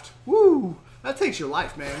Warcraft. Woo! That takes your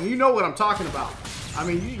life, man. You know what I'm talking about. I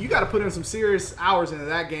mean, you got to put in some serious hours into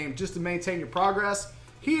that game just to maintain your progress.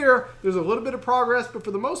 Here, there's a little bit of progress, but for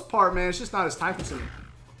the most part, man, it's just not as time-consuming.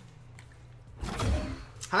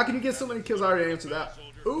 How can you get so many kills? I already answered that.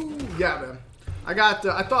 Ooh, yeah, man. I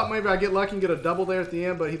thought maybe I'd get lucky and get a double there at the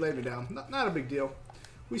end, but he laid me down. Not a big deal.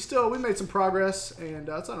 We made some progress, and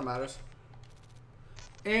that's all that matters.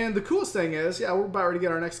 And the coolest thing is, yeah, we're about ready to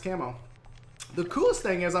get our next camo. The coolest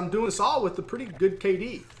thing is I'm doing this all with the pretty good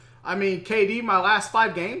KD. I mean, KD, my last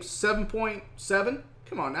 5 games, 7.7.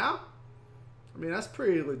 Come on now. I mean, that's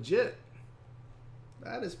pretty legit.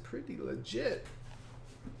 That is pretty legit.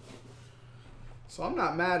 So I'm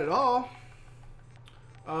not mad at all.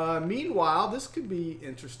 Meanwhile, this could be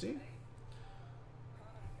interesting.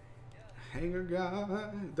 Hanger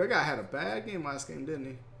guy. That guy had a bad game last game, didn't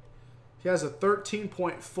he? He has a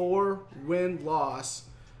 13.4 win-loss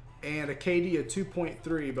and a KD of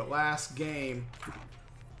 2.3, but last game,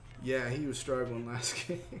 yeah, he was struggling last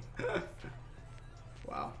game.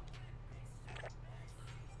 Wow.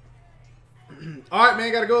 All right,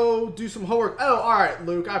 man, got to go do some homework. Oh, all right,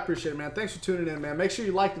 Luke, I appreciate it, man. Thanks for tuning in, man. Make sure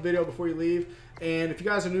you like the video before you leave. And if you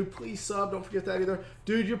guys are new, please sub. Don't forget that either.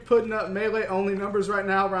 Dude, you're putting up melee-only numbers right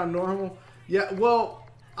now around normal. Yeah, well,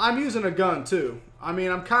 I'm using a gun, too. I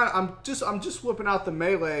mean, I'm just whipping out the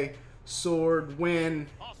melee sword when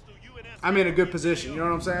I'm in a good position. You know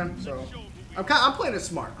what I'm saying? So, I'm playing it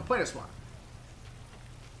smart. I'm playing it smart.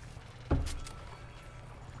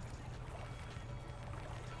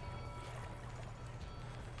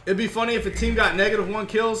 It'd be funny if a team got -1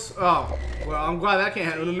 kills. Oh, well, I'm glad that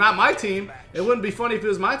can't happen. Not my team. It wouldn't be funny if it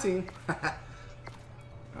was my team.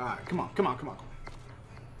 Alright, come on, come on, come on.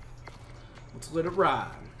 Let's let it ride.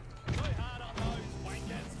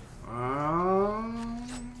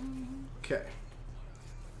 Okay.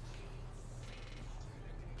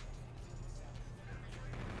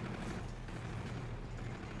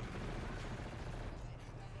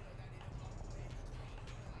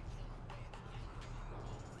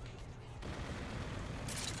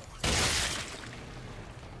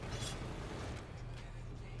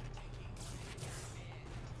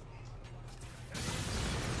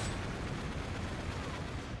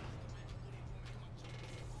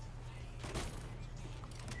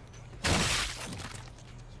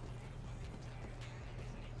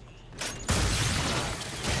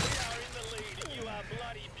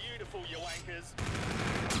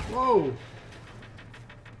 Whoa.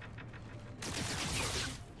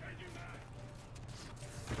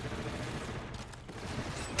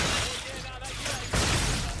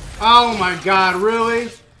 Oh my god,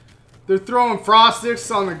 really? They're throwing frost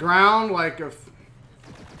sticks on the ground like a... Get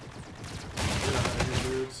out of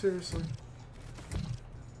here, dude. Seriously.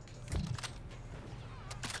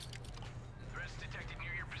 Threats detected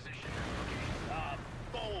near your position.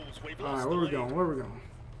 Balls, we've Alright, lost where the we going? lead. Where we going?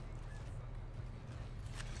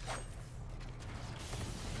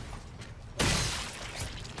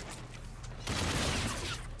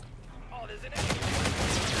 Oh, there's an enemy.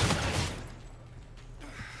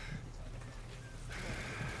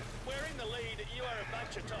 We're in the lead. You are a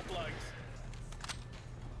bunch of top blokes.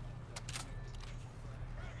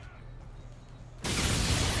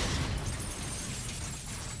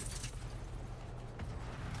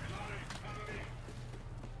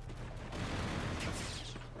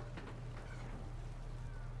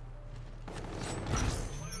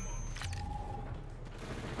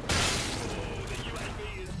 Oh, the UAV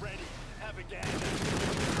is ready. Have a gander.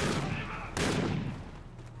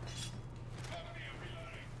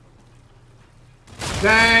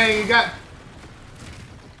 Dang, he got...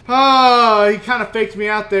 Oh, he kind of faked me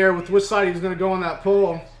out there with which side he was going to go on that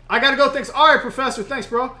pole. I got to go, thanks. All right, Professor, thanks,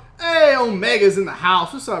 bro. Hey, Omega's in the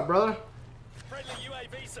house. What's up, brother? Friendly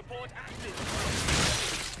UAV support active.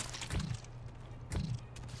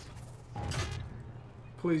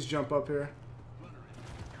 Please jump up here.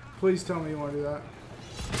 Please tell me you want to do that.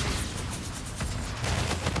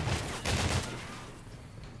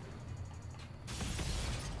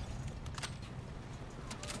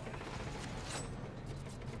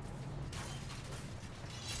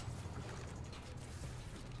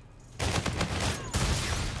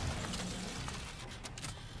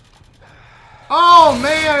 Oh,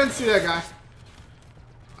 man, I didn't see that guy.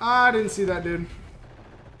 I didn't see that dude.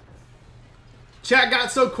 Chat got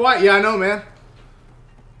so quiet. Yeah, I know, man.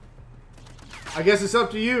 I guess it's up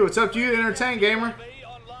to you. It's up to you to entertain, gamer. UAV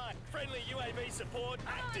online. Friendly UAV support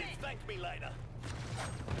active. Thank me later.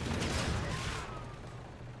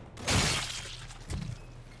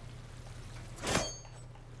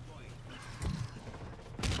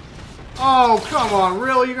 Oh, come on.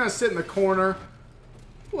 Really? You're going to sit in the corner?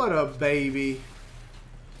 What a baby.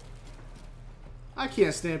 I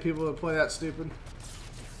can't stand people that play that stupid.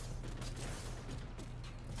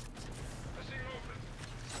 I see movement.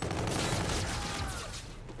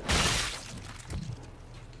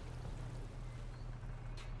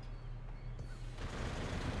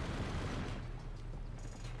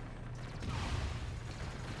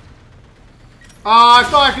 Oh, I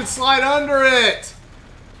thought I could slide under it.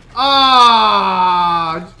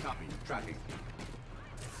 Ah. Copy. Tracking.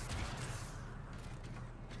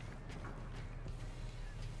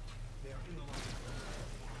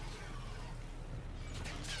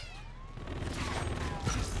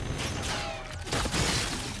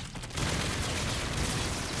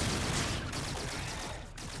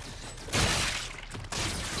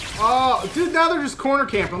 Oh, dude, now they're just corner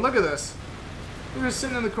camping. Look at this. They're just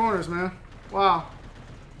sitting in the corners, man. Wow.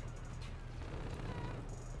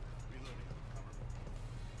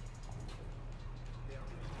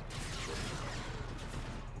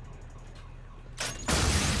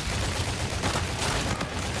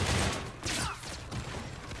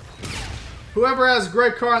 Whoever has a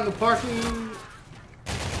great car in the parking...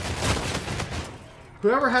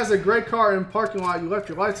 Whoever has a great car in parking lot, you left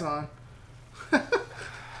your lights on.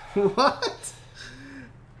 What?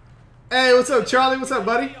 Hey, what's up, Charlie? What's up,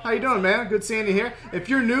 buddy? How you doing, man? Good seeing you here. If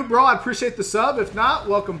you're new, bro, I appreciate the sub. If not,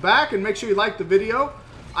 welcome back, and make sure you like the video.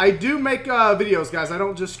 I do make videos, guys. I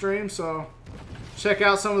don't just stream, so check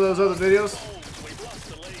out some of those other videos. Balls, we've lost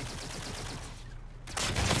the lead.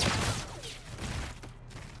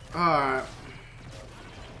 Alright,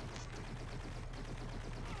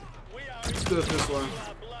 We are let's do it this way. You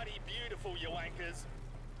are bloody beautiful, you wankers.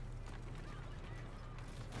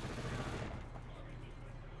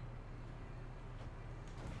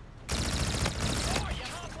 Oh, you're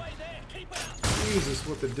halfway there. Keep it up. Jesus,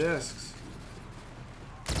 with the discs.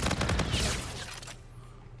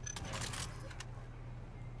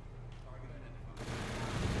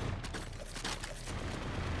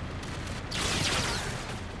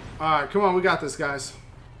 Alright, come on, we got this, guys.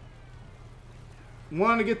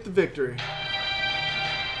 Want to get the victory.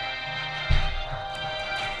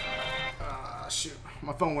 Shoot.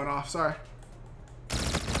 My phone went off, sorry. Friendly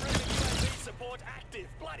UAV support active.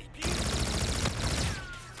 Bloody beautiful.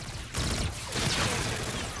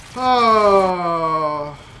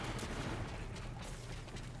 Oh.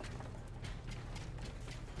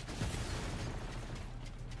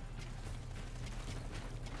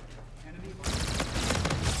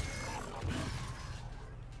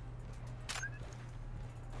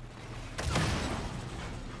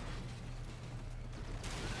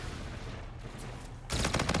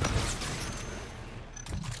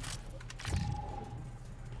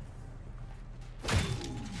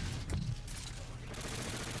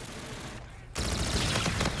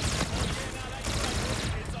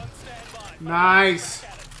 Nice. Threats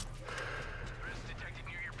detected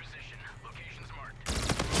near your position. Locations marked.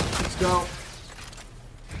 Let's go.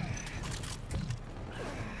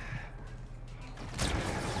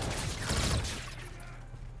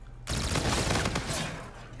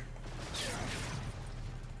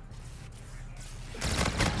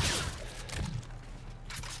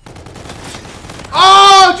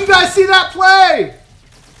 Oh, did you guys see that play?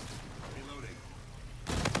 Reloading.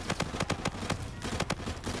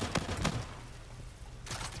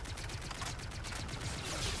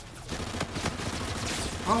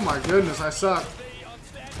 Oh my goodness, I suck. Be on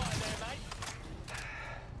standby there, mate.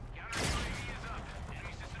 Counter UAV is up.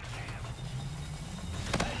 Enemy systems jammed.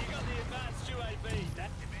 Hey, you got the advanced UAV. That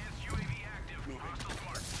Advanced UAV active. Hostiles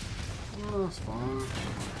marked. Oh, that's fine.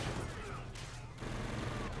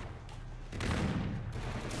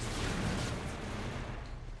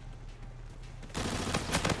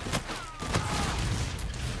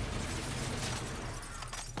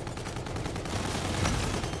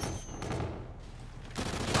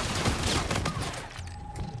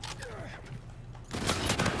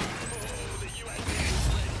 the UAV is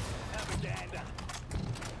ready. Have a gander.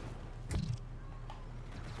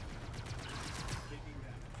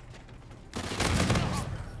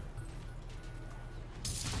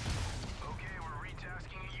 Okay, we're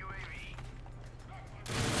retasking a UAV.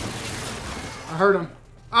 I heard him.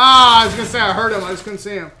 Ah, I was gonna say I heard him. I just couldn't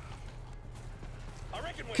see him. I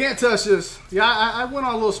reckon we Can't touch this. Yeah, I went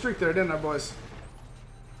on a little streak there, didn't I, boys?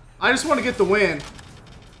 I just want to get the win,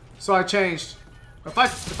 so I changed. If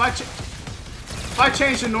I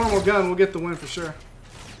change the normal gun, we'll get the win for sure.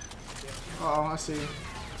 Uh oh, I see.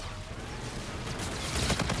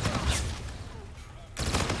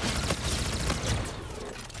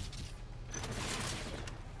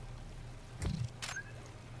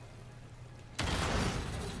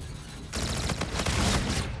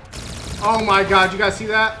 Oh my God! You guys see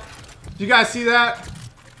that? You guys see that? Movement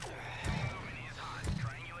is hot.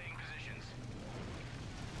 Triangulating positions.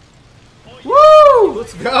 Woo!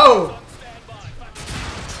 Let's go! on standby.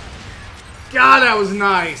 God, that was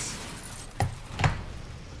nice.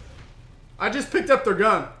 I just picked up their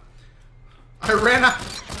gun. I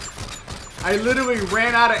literally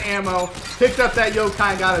ran out of ammo, picked up that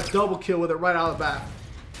yokai and got a double kill with it right out of the bat.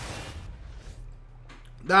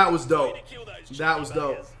 That was dope. Way to kill those That was cheeky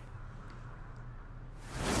dope. buggers.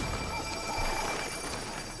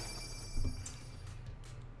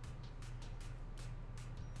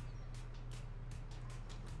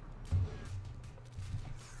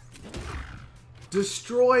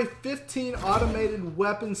 Destroy 15 automated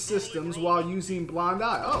weapon systems while using Blind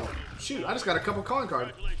Eye. Oh, shoot. I just got a couple calling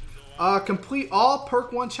cards. Complete all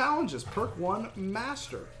Perk 1 challenges. Perk 1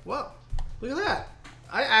 Master. Whoa. Look at that.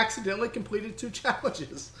 I accidentally completed 2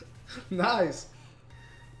 challenges. Nice.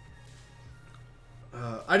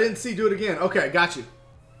 I didn't see do it again. Okay, got you.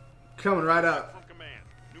 Coming right up. From command.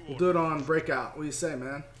 New We'll order. do it on Breakout. What do you say,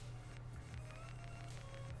 man?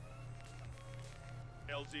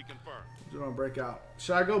 LZ confirmed. Do it on Breakout.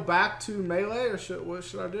 Should I go back to Melee or what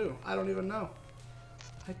should I do? I don't even know.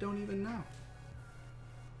 I don't even know.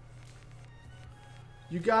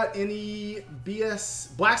 You got any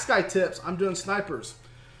BS Black Sky tips? I'm doing snipers.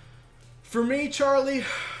 For me, Charlie,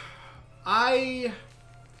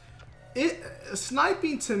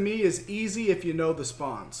 sniping to me is easy if you know the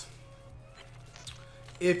spawns.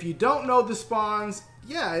 If you don't know the spawns,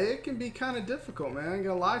 yeah, it can be kind of difficult, man. I ain't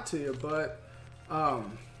gonna lie to you, but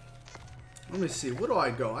let me see. What do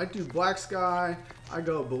I go? I do Black Sky, I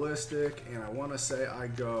go Ballistic, and I want to say I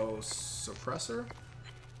go Suppressor.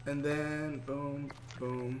 And then, boom,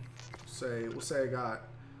 boom. We'll say I got,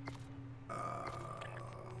 I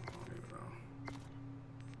don't even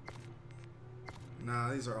know.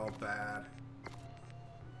 Nah, these are all bad.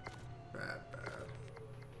 Bad.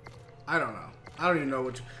 I don't know. I don't even know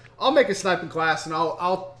which. I'll make a sniping class, and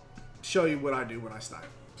I'll show you what I do when I snipe.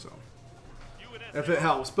 So. If it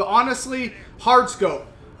helps. But honestly, hard scope.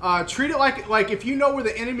 Treat it like if you know where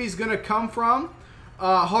the enemy's going to come from,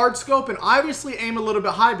 hard scope, and obviously aim a little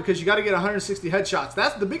bit high because you got to get 160 headshots.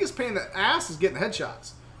 That's the biggest pain in the ass is getting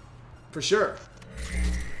headshots. For sure.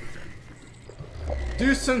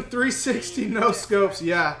 Do some 360 no scopes.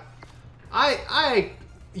 Yeah.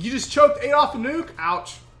 You just choked 8 off a nuke?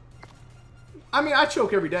 Ouch. I mean, I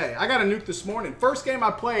choke every day. I got a nuke this morning. First game I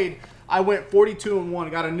played, I went 42-1.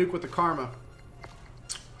 Got a nuke with the Karma.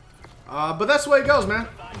 But that's the way it goes, man.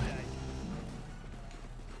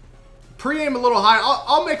 Pre-aim a little high.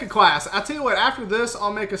 I'll make a class. I'll tell you what, after this,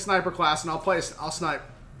 I'll make a sniper class, and I'll snipe.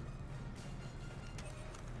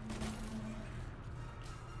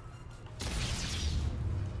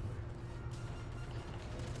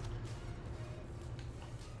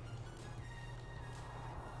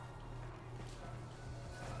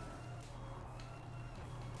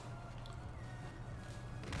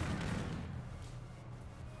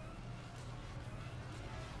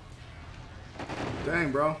 Dang,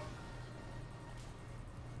 bro.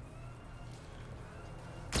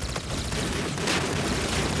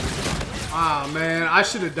 Ah, man. I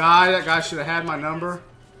should have died. That guy should have had my number.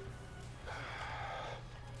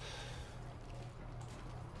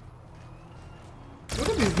 Look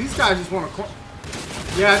at these guys just want to...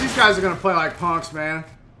 Yeah, these guys are going to play like punks, man.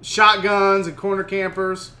 Shotguns and corner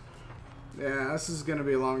campers. Yeah, this is going to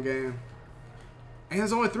be a long game. And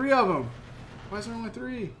there's only 3 of them. Why is there only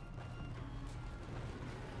 3?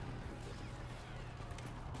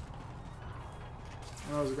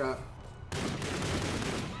 What else we got?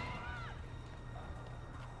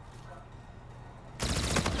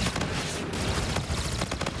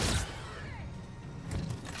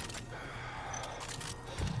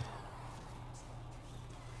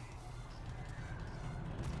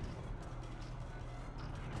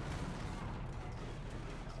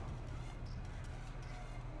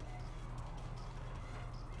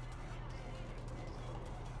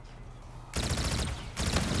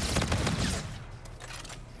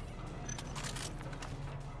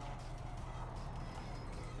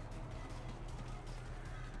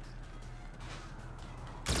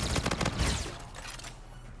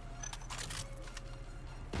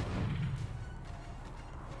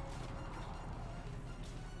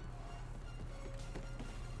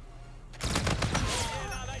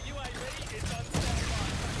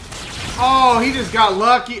 Oh, he just got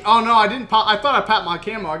lucky. Oh, no, I didn't pop. I thought I popped my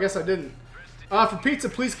camo. I guess I didn't. For pizza,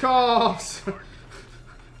 please call.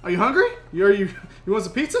 Are you hungry? You want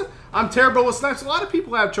some pizza? I'm terrible with snipers. A lot of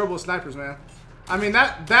people have trouble with snipers, man. I mean,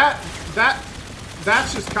 that's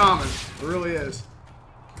just common. It really is.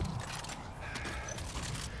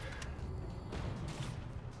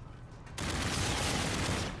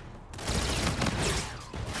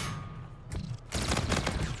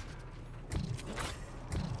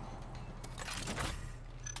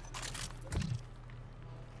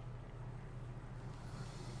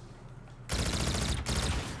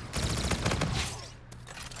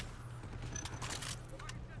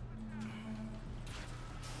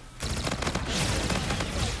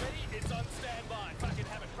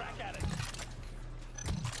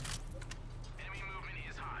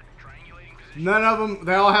 None of them,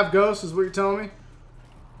 they all have ghosts, is what you're telling me?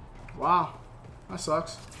 Wow. That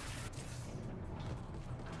sucks.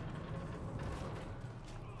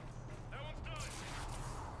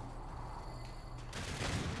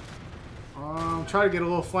 Try to get a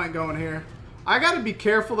little flank going here. I got to be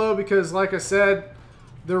careful, though, because, like I said,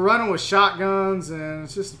 they're running with shotguns, and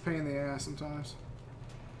it's just a pain in the ass sometimes.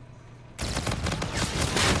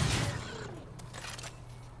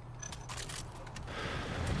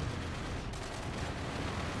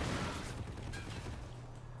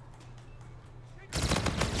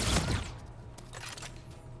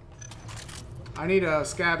 I need a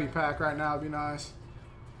scabby pack right now. It'd be nice.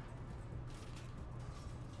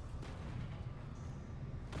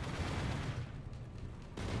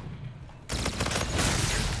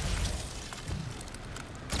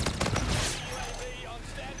 UAV on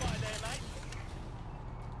standby there, mate.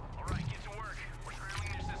 All right, get to work. We're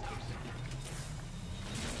scrambling their systems.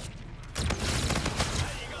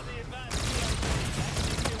 Hey, you got the advantage.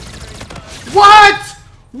 What?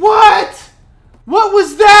 What? What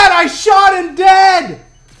was that? I shot him dead!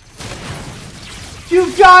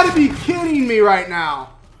 You've got to be kidding me right now.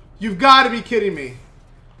 You've got to be kidding me.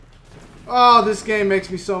 Oh, this game makes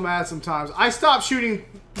me so mad sometimes. I stopped shooting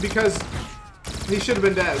because he should have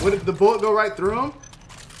been dead. What, did the bullet go right through him?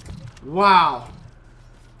 Wow.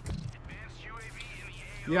 Advanced UAV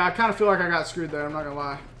in the AO. Yeah, I kind of feel like I got screwed there. I'm not going to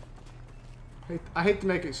lie. I hate to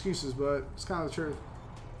make excuses, but it's kind of the truth.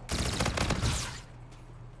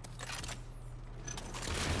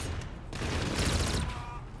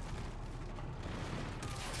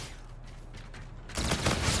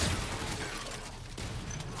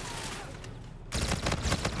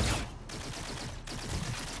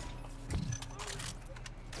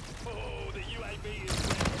 Oh, the UAV is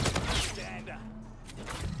standard.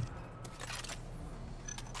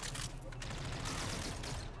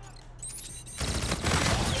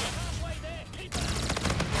 Halfway there, keep up.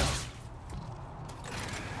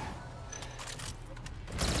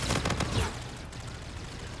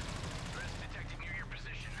 Threats detected near your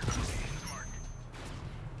position. Location's marked.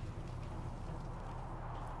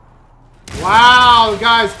 Wow, the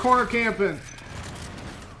guys corner camping.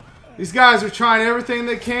 These guys are trying everything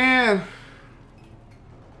they can.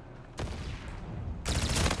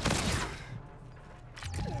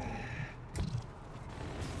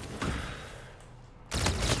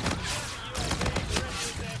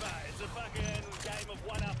 It's a fucking game of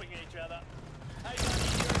one-upping each other. Hey,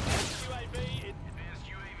 buddy, you're advanced UAV. Advanced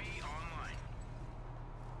UAV online.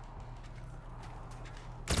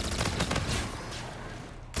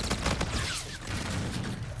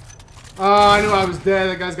 Oh, I knew I was dead.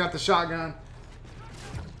 That guy's got the shotgun.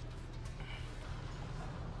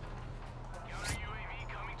 Counter UAV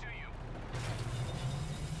coming to you.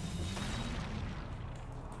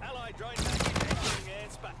 Allied drone package entering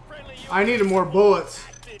airspace. Friendly UAV I needed more bullets.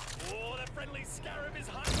 active. Oh, the friendly Scarab is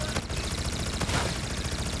hyper.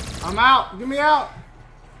 I'm out. Get me out.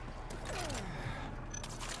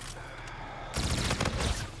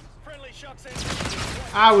 Friendly shock sensor.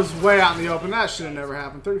 I was way out in the open. That should have never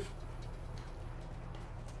happened. 30.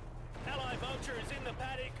 Allied Vulture is in the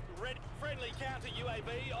paddock. Red friendly counter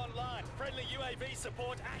UAV online. Friendly UAV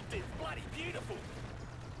support active. Bloody beautiful.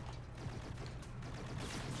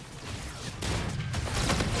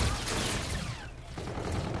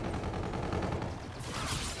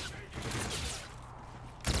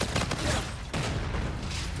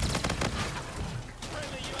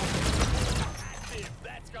 Friendly UAV support active.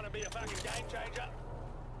 That's gonna be a fucking game changer.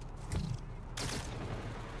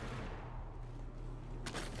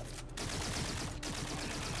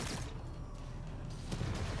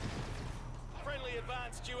 Friendly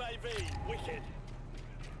advanced UAV. Wicked.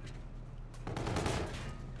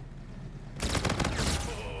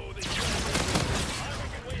 Oh, the UAV. I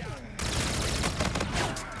reckon we are.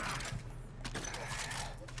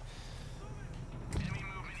 Enemy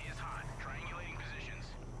movement is hot. Triangulating positions.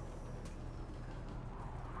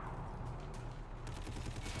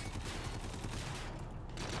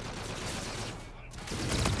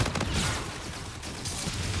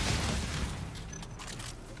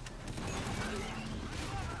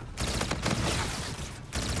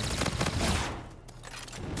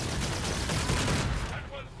 That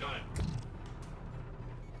one's done.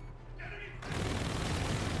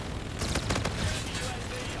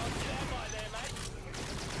 UAV on standby there, mate.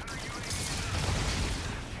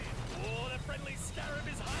 Oh, the friendly Scarab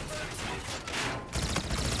is hyperactive.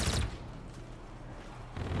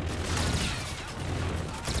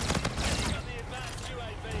 You got the advanced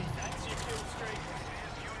UAV. That's your kill streak.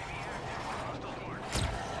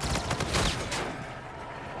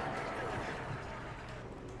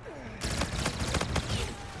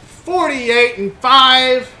 48 and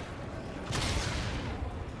 5.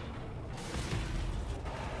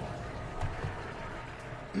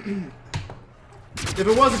 If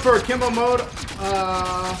it wasn't for akimbo mode,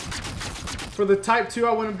 for the Type 2,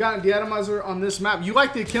 I wouldn't have gotten deatomizer on this map. You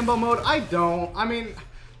like the akimbo mode? I don't. I mean,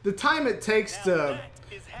 the time it takes to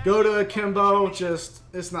go to akimbo, just,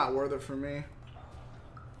 it's not worth it for me.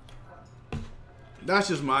 That's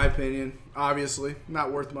just my opinion, obviously.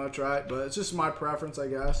 Not worth much, right? But it's just my preference, I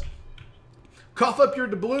guess. Cough up your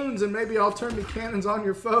doubloons and maybe I'll turn the cannons on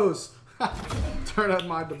your foes. Turn up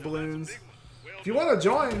my doubloons. If you want to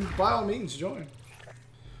join, by all means, join.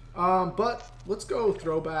 But let's go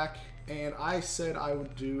throwback. And I said I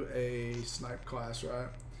would do a snipe class, right?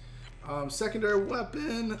 Secondary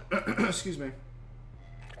weapon. Excuse me.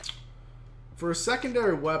 For a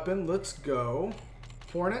secondary weapon, let's go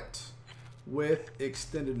Hornet with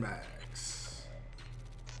extended mags.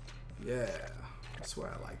 Yeah, that's why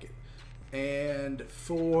I like it. And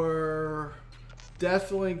for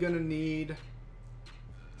definitely gonna need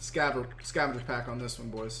scavenger pack on this one,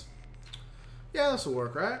 boys. Yeah, this will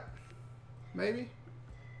work, right? Maybe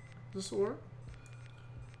this will work.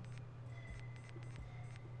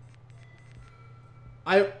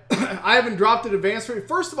 I haven't dropped it advanced for you.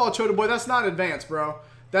 First of all, Chota Boy, that's not advanced, bro.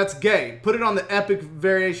 That's gay. Put it on the epic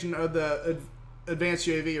variation of the advanced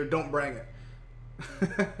UAV or don't bring it.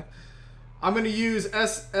 I'm going to use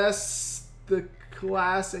SS, the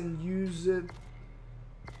class, and use it.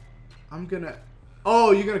 I'm going to...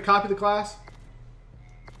 Oh, you're going to copy the class?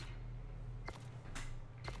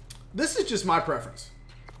 This is just my preference.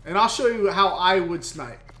 And I'll show you how I would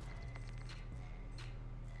snipe.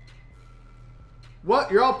 What?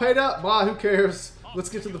 You're all paid up? Blah, who cares? Let's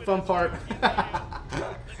get to the fun part.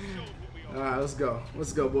 Alright, let's go.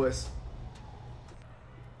 Let's go, boys.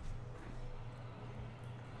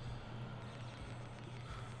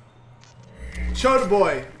 Chota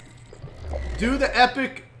Boy. Do the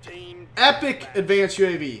epic advanced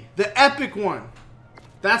UAV. The epic one.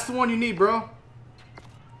 That's the one you need, bro.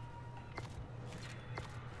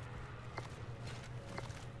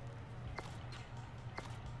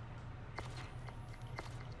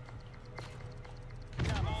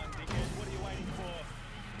 Come on, dickhead. What are you waiting for?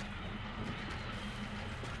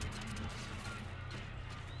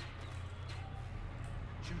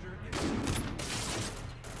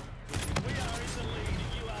 We are in the lead.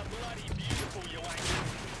 You are bloody beautiful, you ain't.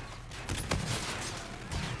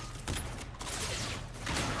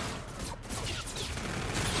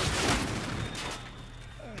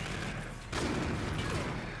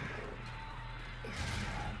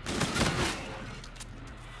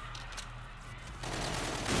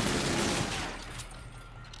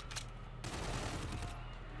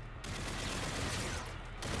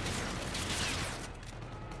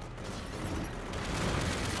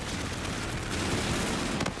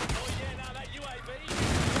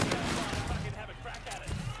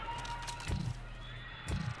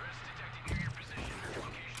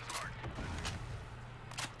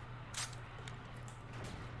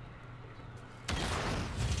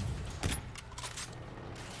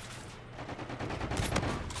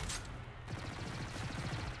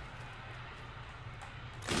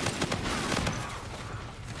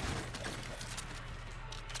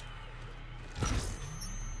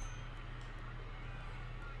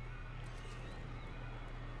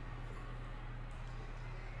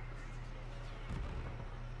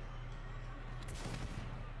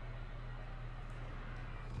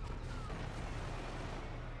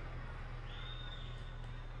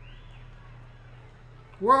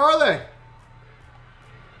 Where are they?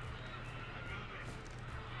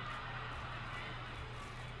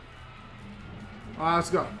 All right,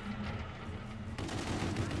 let's go.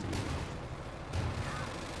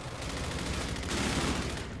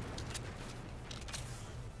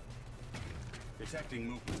 Detecting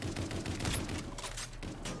movement.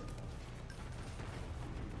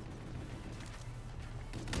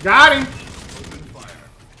 Got him. Open fire.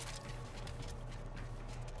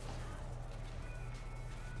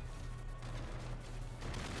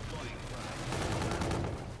 Deploying frag.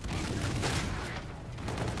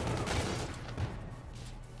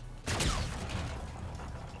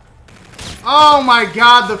 Oh my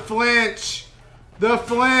God, the flinch. The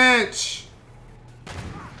flinch.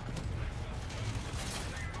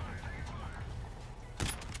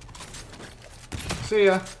 See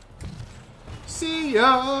ya. See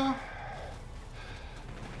ya.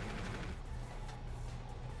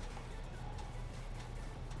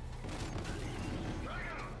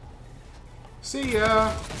 See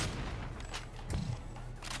ya.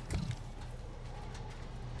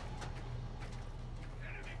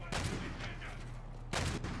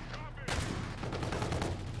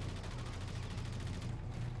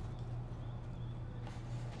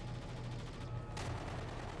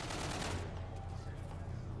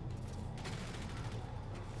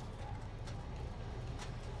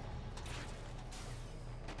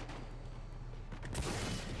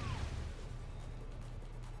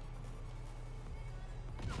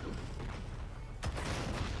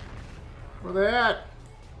 Where they at?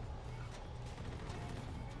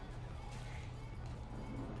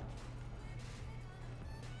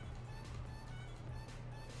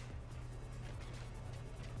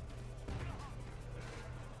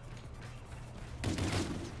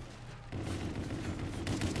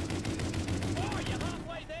 Oh, you're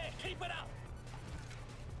halfway there. Keep it up.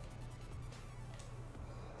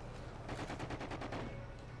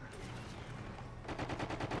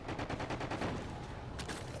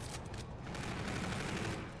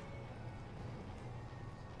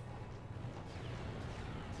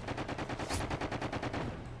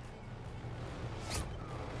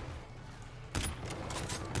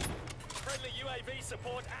 Friendly UAV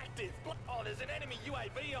support active. Oh, there's an enemy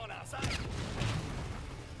UAV on us, eh?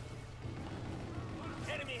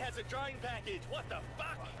 Enemy has a drone package. What the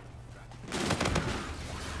fuck?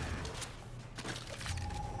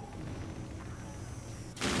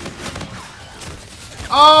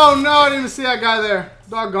 Oh no, I didn't even see that guy there.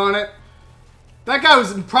 Doggone it. That guy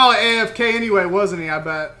was probably AFK anyway, wasn't he? I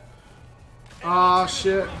bet. Oh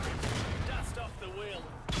shit. Dust off the wheel.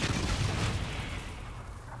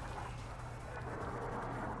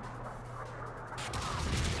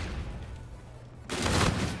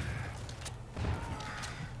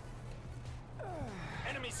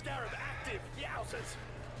 Enemy Scarab active. Yowzers.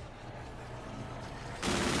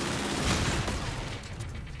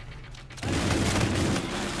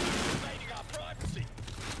 Invading our privacy.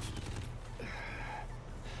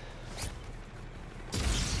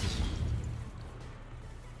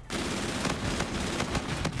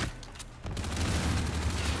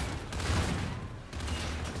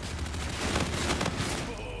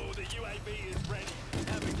 Oh, the UAV is ready.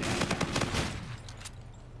 Have a gander.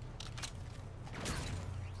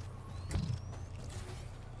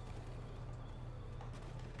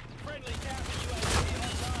 Friendly counter UAV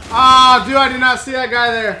online. Ah, dude, I did not see that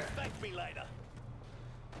guy there. Thank me later.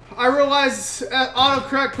 I realized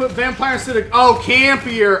autocorrect put vampire instead of... Oh,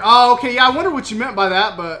 campier. Oh, okay. Yeah, I wonder what you meant by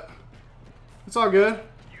that, but it's all good. UAV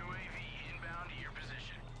inbound to your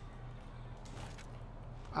position.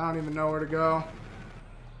 I don't even know where to go.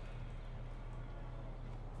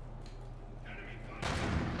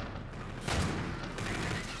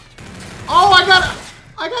 Oh, I got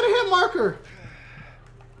a hit marker.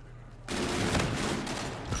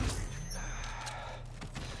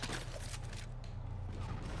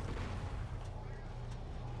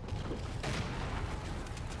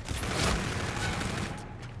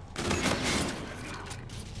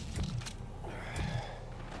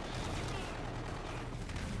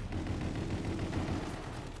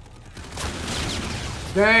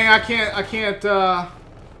 Dang, I can't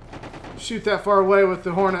shoot that far away with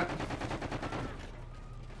the Hornet.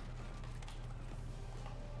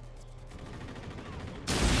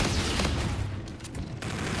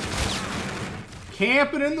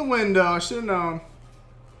 Camping in the window. I should have known.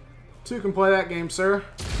 Two can play that game, sir.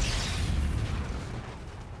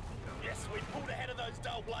 Yes, we pulled ahead of those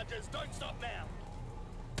dull bludgers. Don't stop now.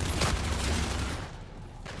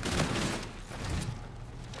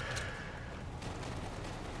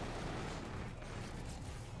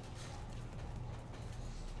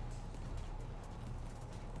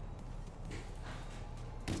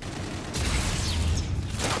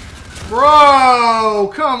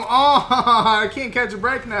 Bro, come on. I can't catch a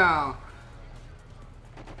break now.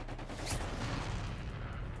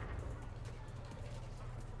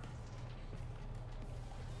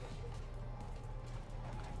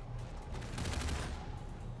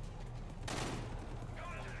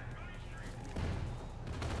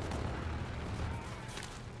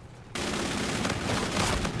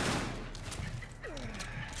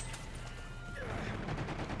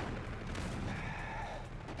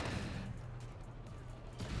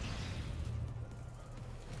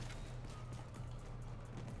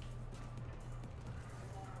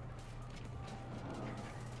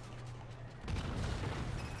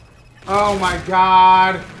 Oh my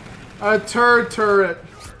god. A turret. Oh,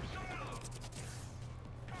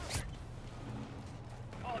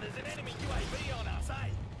 there's an enemy UAV on us, hey?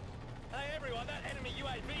 Hey, everyone, that enemy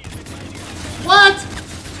UAV is invading us. What?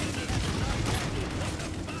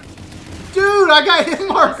 Dude, I got hit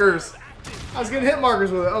markers. I was getting hit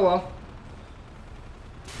markers with it. Oh well.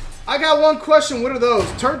 I got one question. What are those?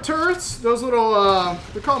 Turrets? Those little,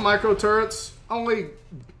 they're called micro turrets. Only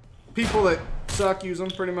people that suck use them,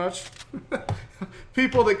 pretty much.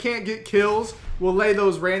 People that can't get kills will lay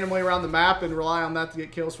those randomly around the map and rely on that to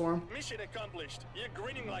get kills for them. Mission accomplished. You're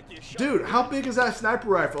grinning like you're shot. Dude, how big is that sniper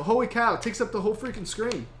rifle? Holy cow, it takes up the whole freaking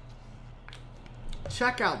screen.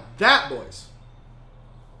 Check out that, boys.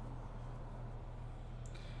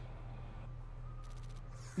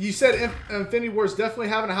 You said Infinity War's definitely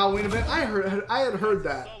having a Halloween event. I had heard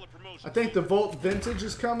that. I think the Volt Vintage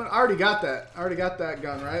is coming. I already got that. I already got that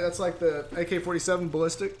gun, right? That's like the AK-47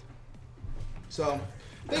 ballistic. So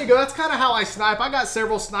there you go. That's kind of how I snipe. I got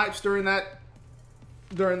several snipes during that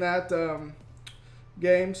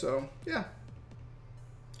game. So yeah,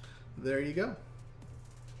 there you go.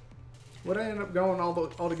 What I ended up going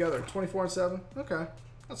all together? 24-7. Okay,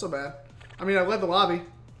 not so bad. I mean, I led the lobby.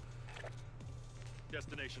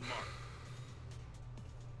 Destination mark.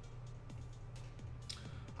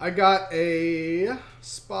 I got a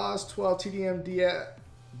SPAS 12 TDM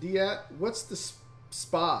DAT. What's the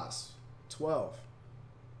SPAS 12?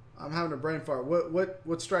 I'm having a brain fart.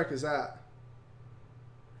 What strike is that?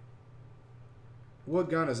 What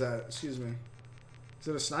gun is that? Excuse me. Is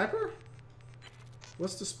it a sniper?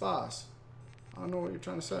 What's the SPAS? I don't know what you're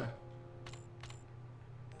trying to say.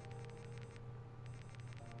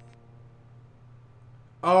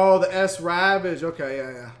 Oh, the S Ravage. Okay,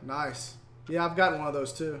 yeah. Nice. Yeah, I've gotten one of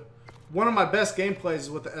those too. One of my best gameplays is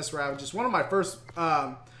with the S Ravage. It's one of my first.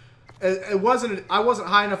 I wasn't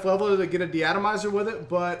high enough level to get a deatomizer with it,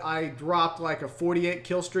 but I dropped like a 48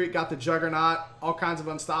 kill streak, got the Juggernaut, all kinds of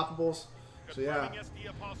unstoppables. So yeah.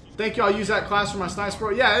 Thank you. I'll use that class for my sniper pro.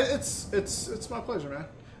 Yeah, it's my pleasure, man.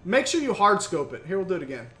 Make sure you hard scope it. Here, we'll do it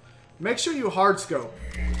again. Make sure you hard scope.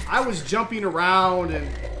 I was jumping around, and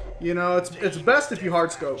you know, it's best if you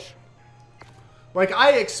hard scope. Like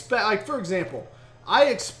I expect, like for example, I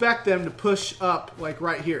expect them to push up like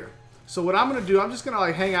right here. So what I'm gonna do, I'm just gonna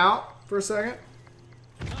like hang out for a second.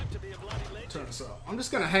 Turn this up. I'm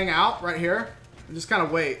just gonna hang out right here and just kind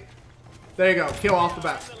of wait. There you go. Kill off the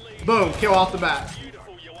bat. Boom. Kill off the bat.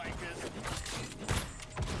 Beautiful, you wankers.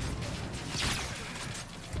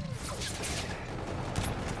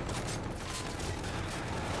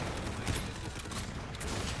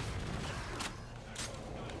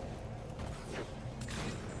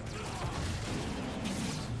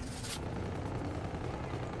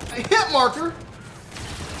 A hit marker.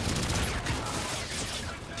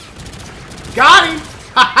 Got him.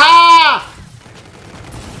 Ha ha.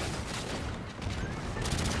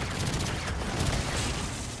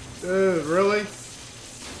 Dude, really?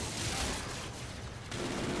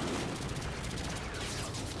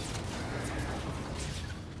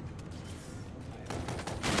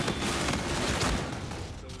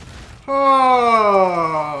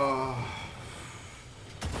 Oh.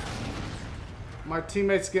 My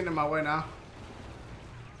teammate's getting in my way now.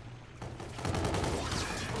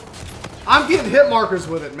 I'm getting hit markers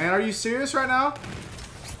with it, man. Are you serious right now?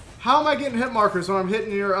 How am I getting hit markers when I'm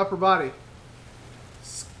hitting your upper body?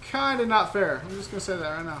 It's kind of not fair. I'm just going to say that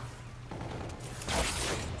right now.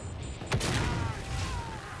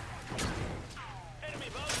 Enemy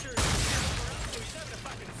vulture. He's having a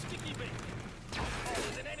fucking sticky beat. Oh,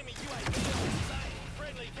 there's an enemy UAV on site.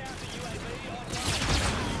 Friendly counter UAV online.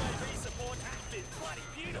 UAV support active. Bloody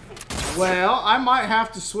beautiful. Well, I might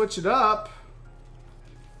have to switch it up.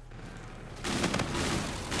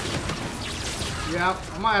 Yeah,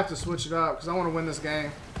 I might have to switch it up because I want to win this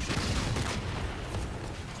game.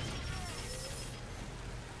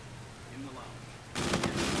 In the lounge.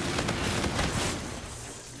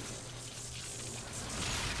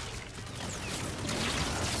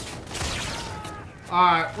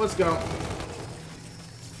 Alright, let's go.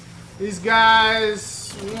 These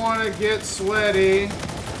guys want to get sweaty.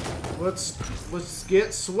 Let's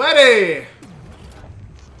get sweaty.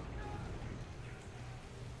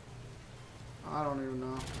 I don't even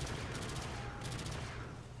know.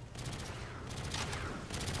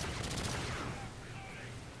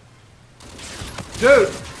 Dude,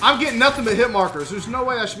 I'm getting nothing but hit markers. There's no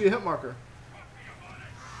way I should be a hit marker.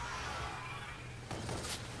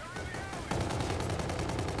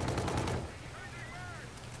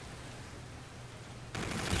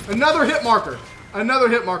 Another hit marker. Another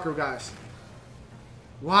hit marker, guys.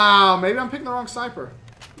 Wow, maybe I'm picking the wrong sniper.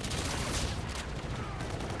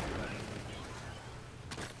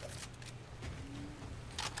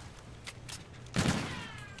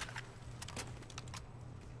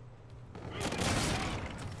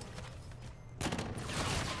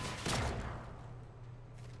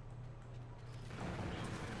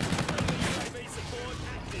 UAV support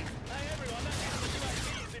active. Hey everyone, that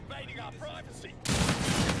UAV is invading our privacy.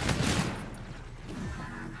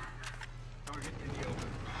 Target in the open.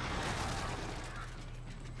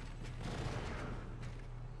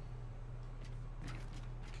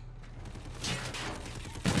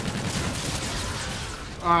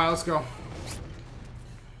 Alright, let's go.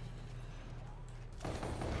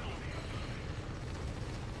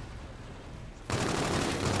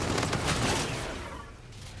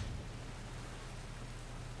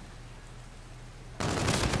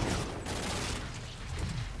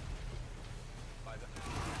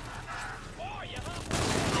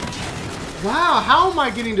 Wow, how am I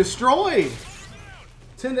getting destroyed?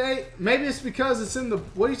 10 to 8. Maybe it's because it's in the...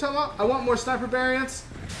 What are you talking about? I want more sniper variants.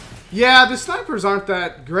 Yeah, the snipers aren't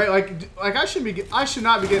that great. Like I should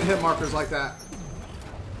not be getting hit markers like that.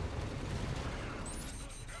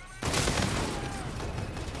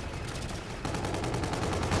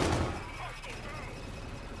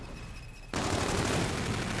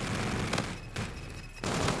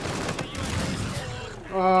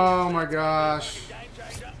 Oh my gosh. Game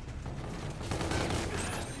changer.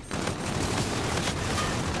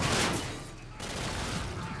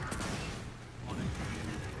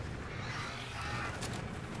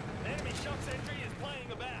 Enemy shock sentry is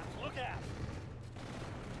playing about. Look out.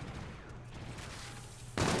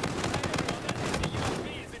 Hey everyone, that enemy UAV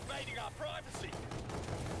is invading our privacy.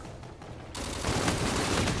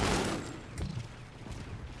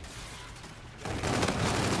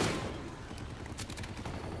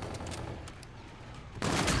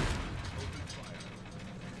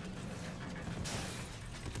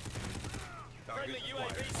 Friendly Target UAV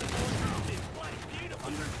acquired. support active. Bloody beautiful.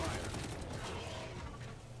 Under fire.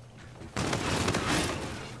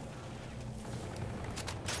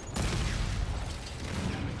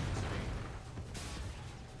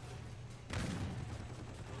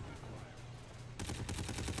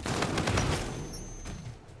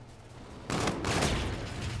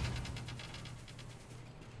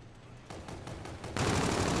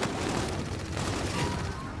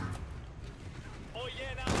 Oh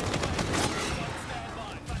yeah, now the UAV is on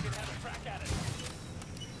standby. Fucking have a crack at it.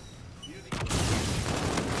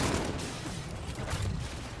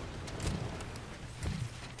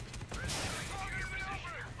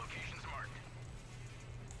 Location's marked.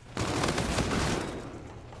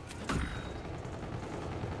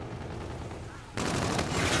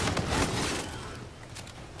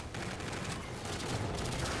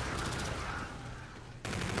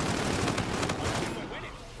 We're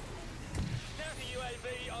winning. Counter UAV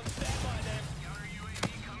on standby then. Counter UAV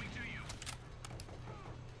coming to you.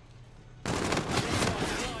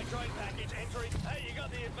 Flying drone package entering. Hey, you got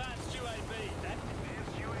the advanced UAV. That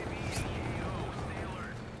Advanced UAV in the AO. Stay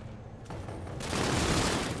alert.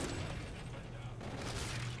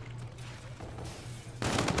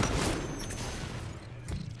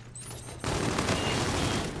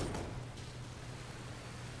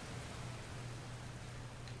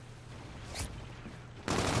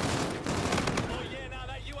 Oh yeah, now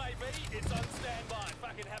that UAV, it's on standby.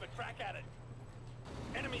 Fucking have a crack at it.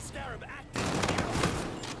 Enemy Scarab active.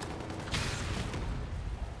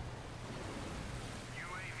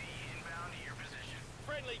 UAV inbound to your position.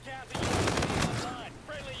 Friendly counter UAV online.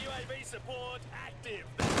 Friendly UAV support active.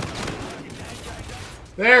 Fucking game changer.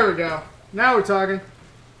 There we go. Now we're talking.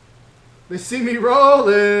 They see me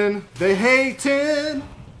rolling. They hating.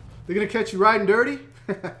 They're gonna catch you riding dirty.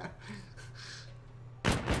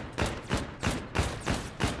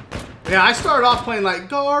 Yeah, I started off playing like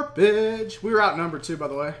garbage. We were outnumbered too, by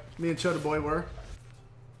the way. Me and Chota Boy were.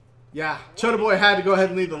 Yeah, Chota Boy had to go ahead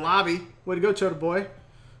and leave the lobby. Way to go, Chota Boy.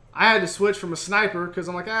 I had to switch from a sniper because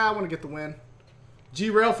I'm like, I want to get the win.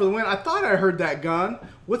 G-Rail for the win. I thought I heard that gun.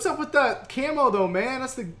 What's up with that camo though, man?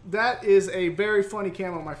 That is a very funny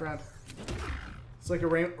camo, my friend. It's like a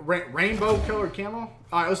rainbow killer camo.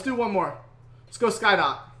 All right, let's do one more. Let's go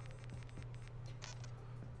Skydot.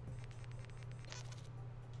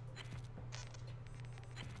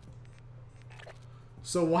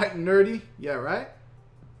 So white and nerdy? Yeah, right?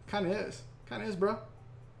 Kind of is. Kind of is, bro.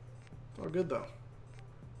 It's all good, though.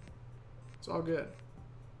 It's all good.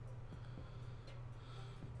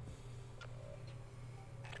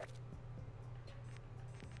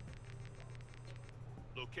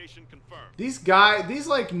 Location confirmed. These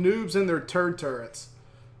like noobs in their turd turrets.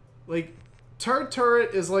 Like, turd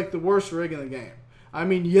turret is like the worst rig in the game. I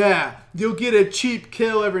mean, yeah, you'll get a cheap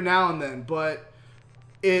kill every now and then, but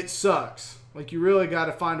it sucks. Like, you really got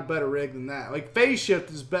to find a better rig than that. Like, phase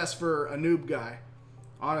shift is best for a noob guy.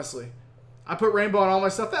 Honestly. I put rainbow on all my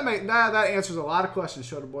stuff. That answers a lot of questions,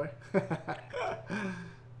 Shoulder Boy.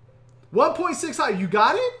 1.6 high. You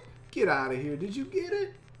got it? Get out of here. Did you get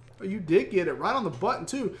it? Oh, you did get it. Right on the button,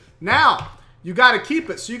 too. Now, you got to keep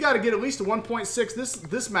it. So, you got to get at least a 1.6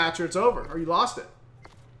 this match or it's over. Or you lost it.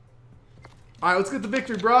 All right, let's get the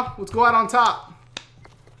victory, bro. Let's go out on top.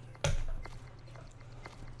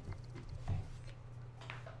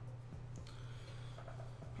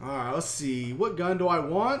 Alright, let's see. What gun do I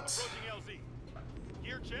want?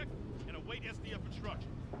 Gear check and await SDF instruction.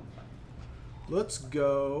 Let's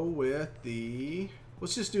go with the...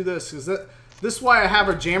 Let's just do this, because this is why I have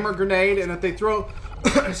a jammer grenade, and if they throw...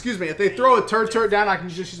 excuse me, if they throw a turret down, I can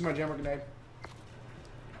just use my jammer grenade.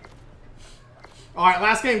 Alright,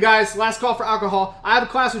 last game, guys. Last call for alcohol. I have a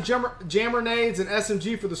class with jammer nades and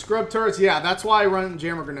SMG for the scrub turrets. Yeah, that's why I run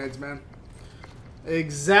jammer grenades, man.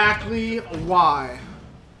 Exactly why.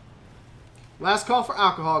 Last call for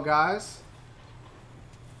alcohol, guys.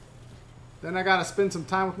 Then I gotta spend some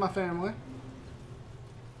time with my family.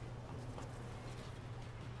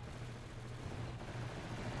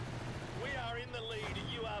 We are in the lead.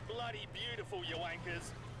 You are bloody beautiful, you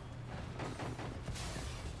wankers.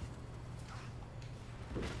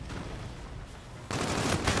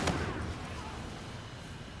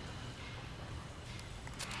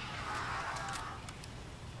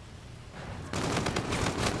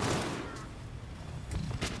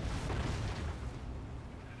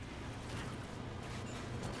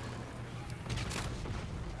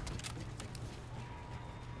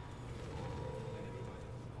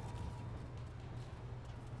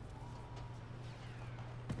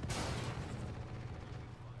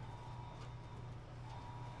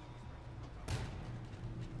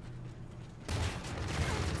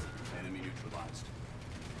 Enemy neutralized.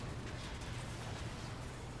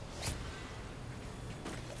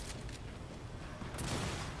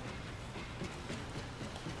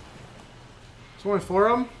 There's only 4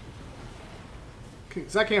 of them?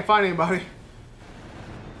 Because I can't find anybody.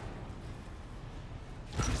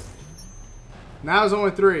 Now there's only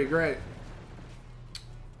 3. Great.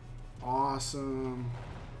 Awesome.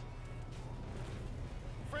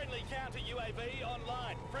 Friendly counter UAV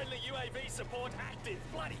online. Friendly UAV support active.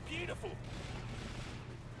 Bloody beautiful.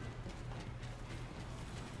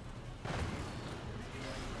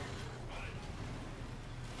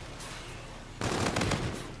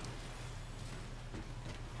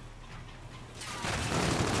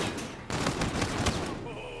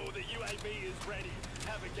 Oh, the UAV is ready.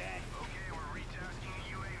 Have a gang. Okay, we're retasking the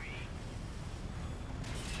UAV.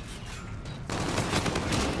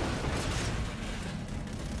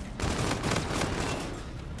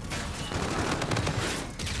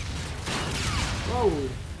 Whoa.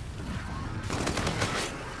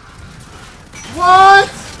 What?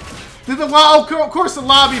 Did the of course the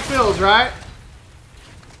lobby fills, right?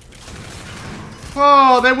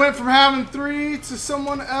 Oh, they went from having 3 to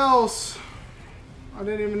someone else. I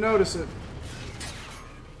didn't even notice it.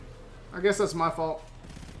 I guess that's my fault.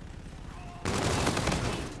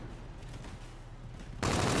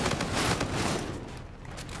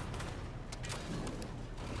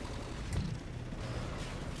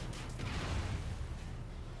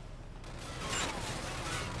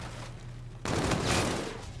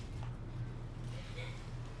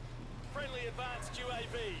 Friendly advanced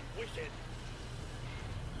UAV. Wicked.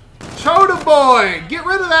 Chota boy! Get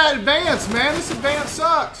rid of that advance, man. This advance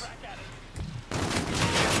sucks. Back at it.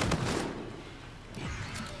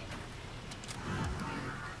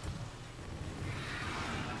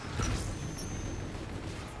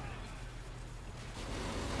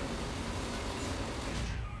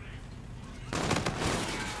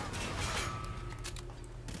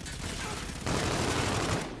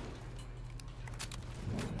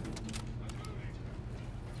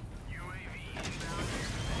 UAV inbound.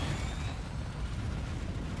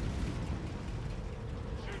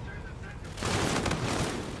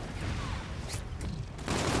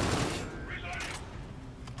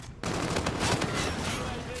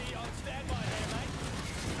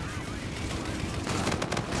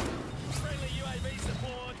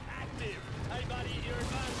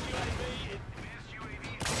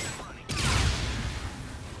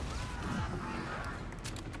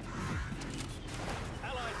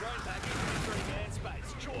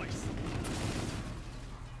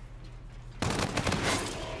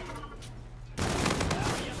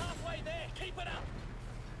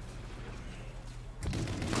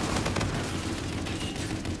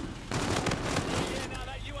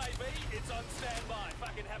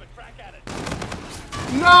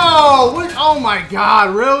 No! What? Oh my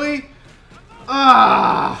god, really?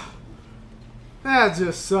 Ah. That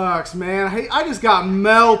just sucks, man. I just got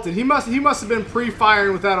melted. He must have been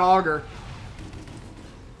pre-firing with that auger.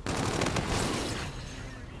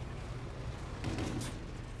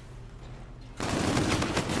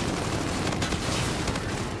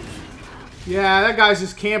 Yeah, that guy's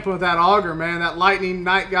just camping with that auger, man. That lightning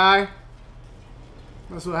knight guy.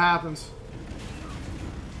 That's what happens.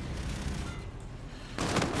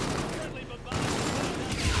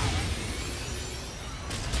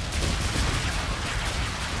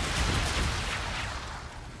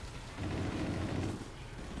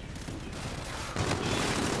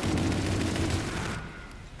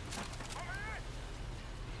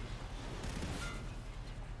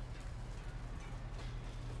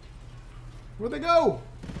 Where'd they go?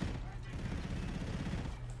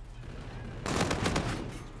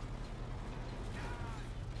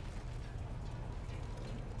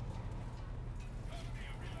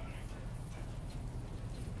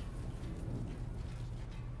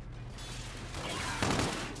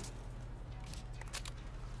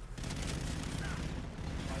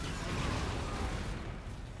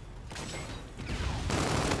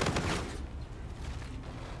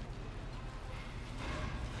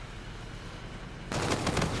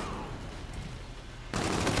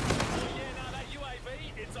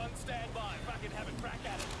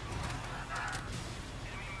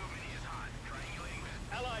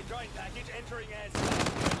 Drone package entering as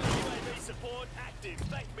UAV support active.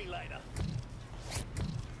 Thank me later.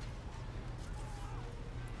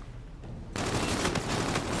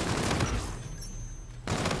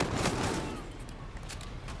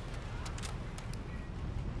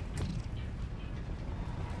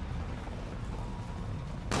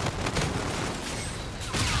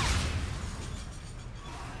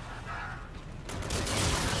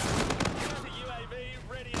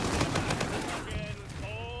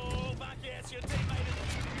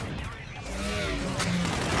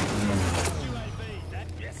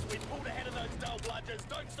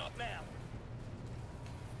 Don't stop now.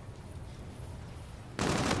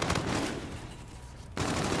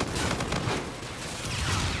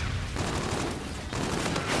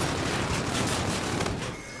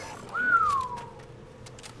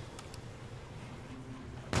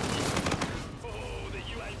 Oh, the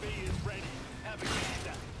UAV is ready. Have a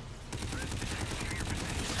gander.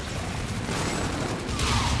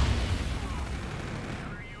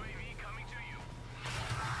 UAV coming to you.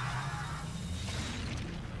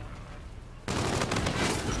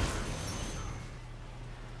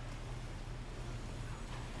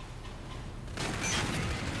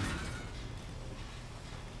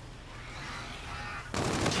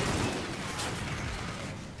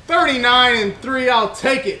 $39-3, I'll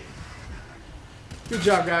take it. Good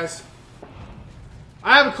job, guys.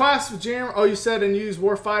 I have a class with Jam. Oh, you said and use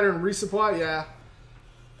Warfighter and resupply? Yeah.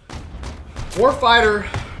 Warfighter,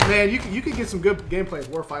 man, you could get some good gameplay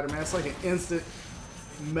with Warfighter, man. It's like an instant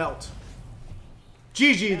melt.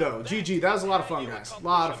 GG, though. GG. That was a lot of fun, guys. A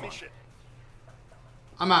lot of fun.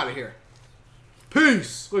 I'm out of here.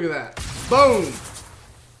 Peace. Look at that. Boom.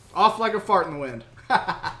 Off like a fart in the wind.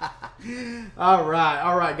 All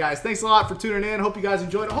right, guys. Thanks a lot for tuning in. Hope you guys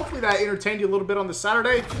enjoyed it. Hopefully that entertained you a little bit on this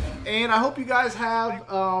Saturday, and I hope you guys have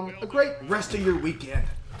a great rest of your weekend.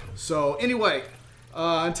 So anyway,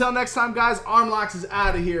 until next time, guys, Armlocks is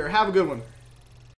out of here. Have a good one.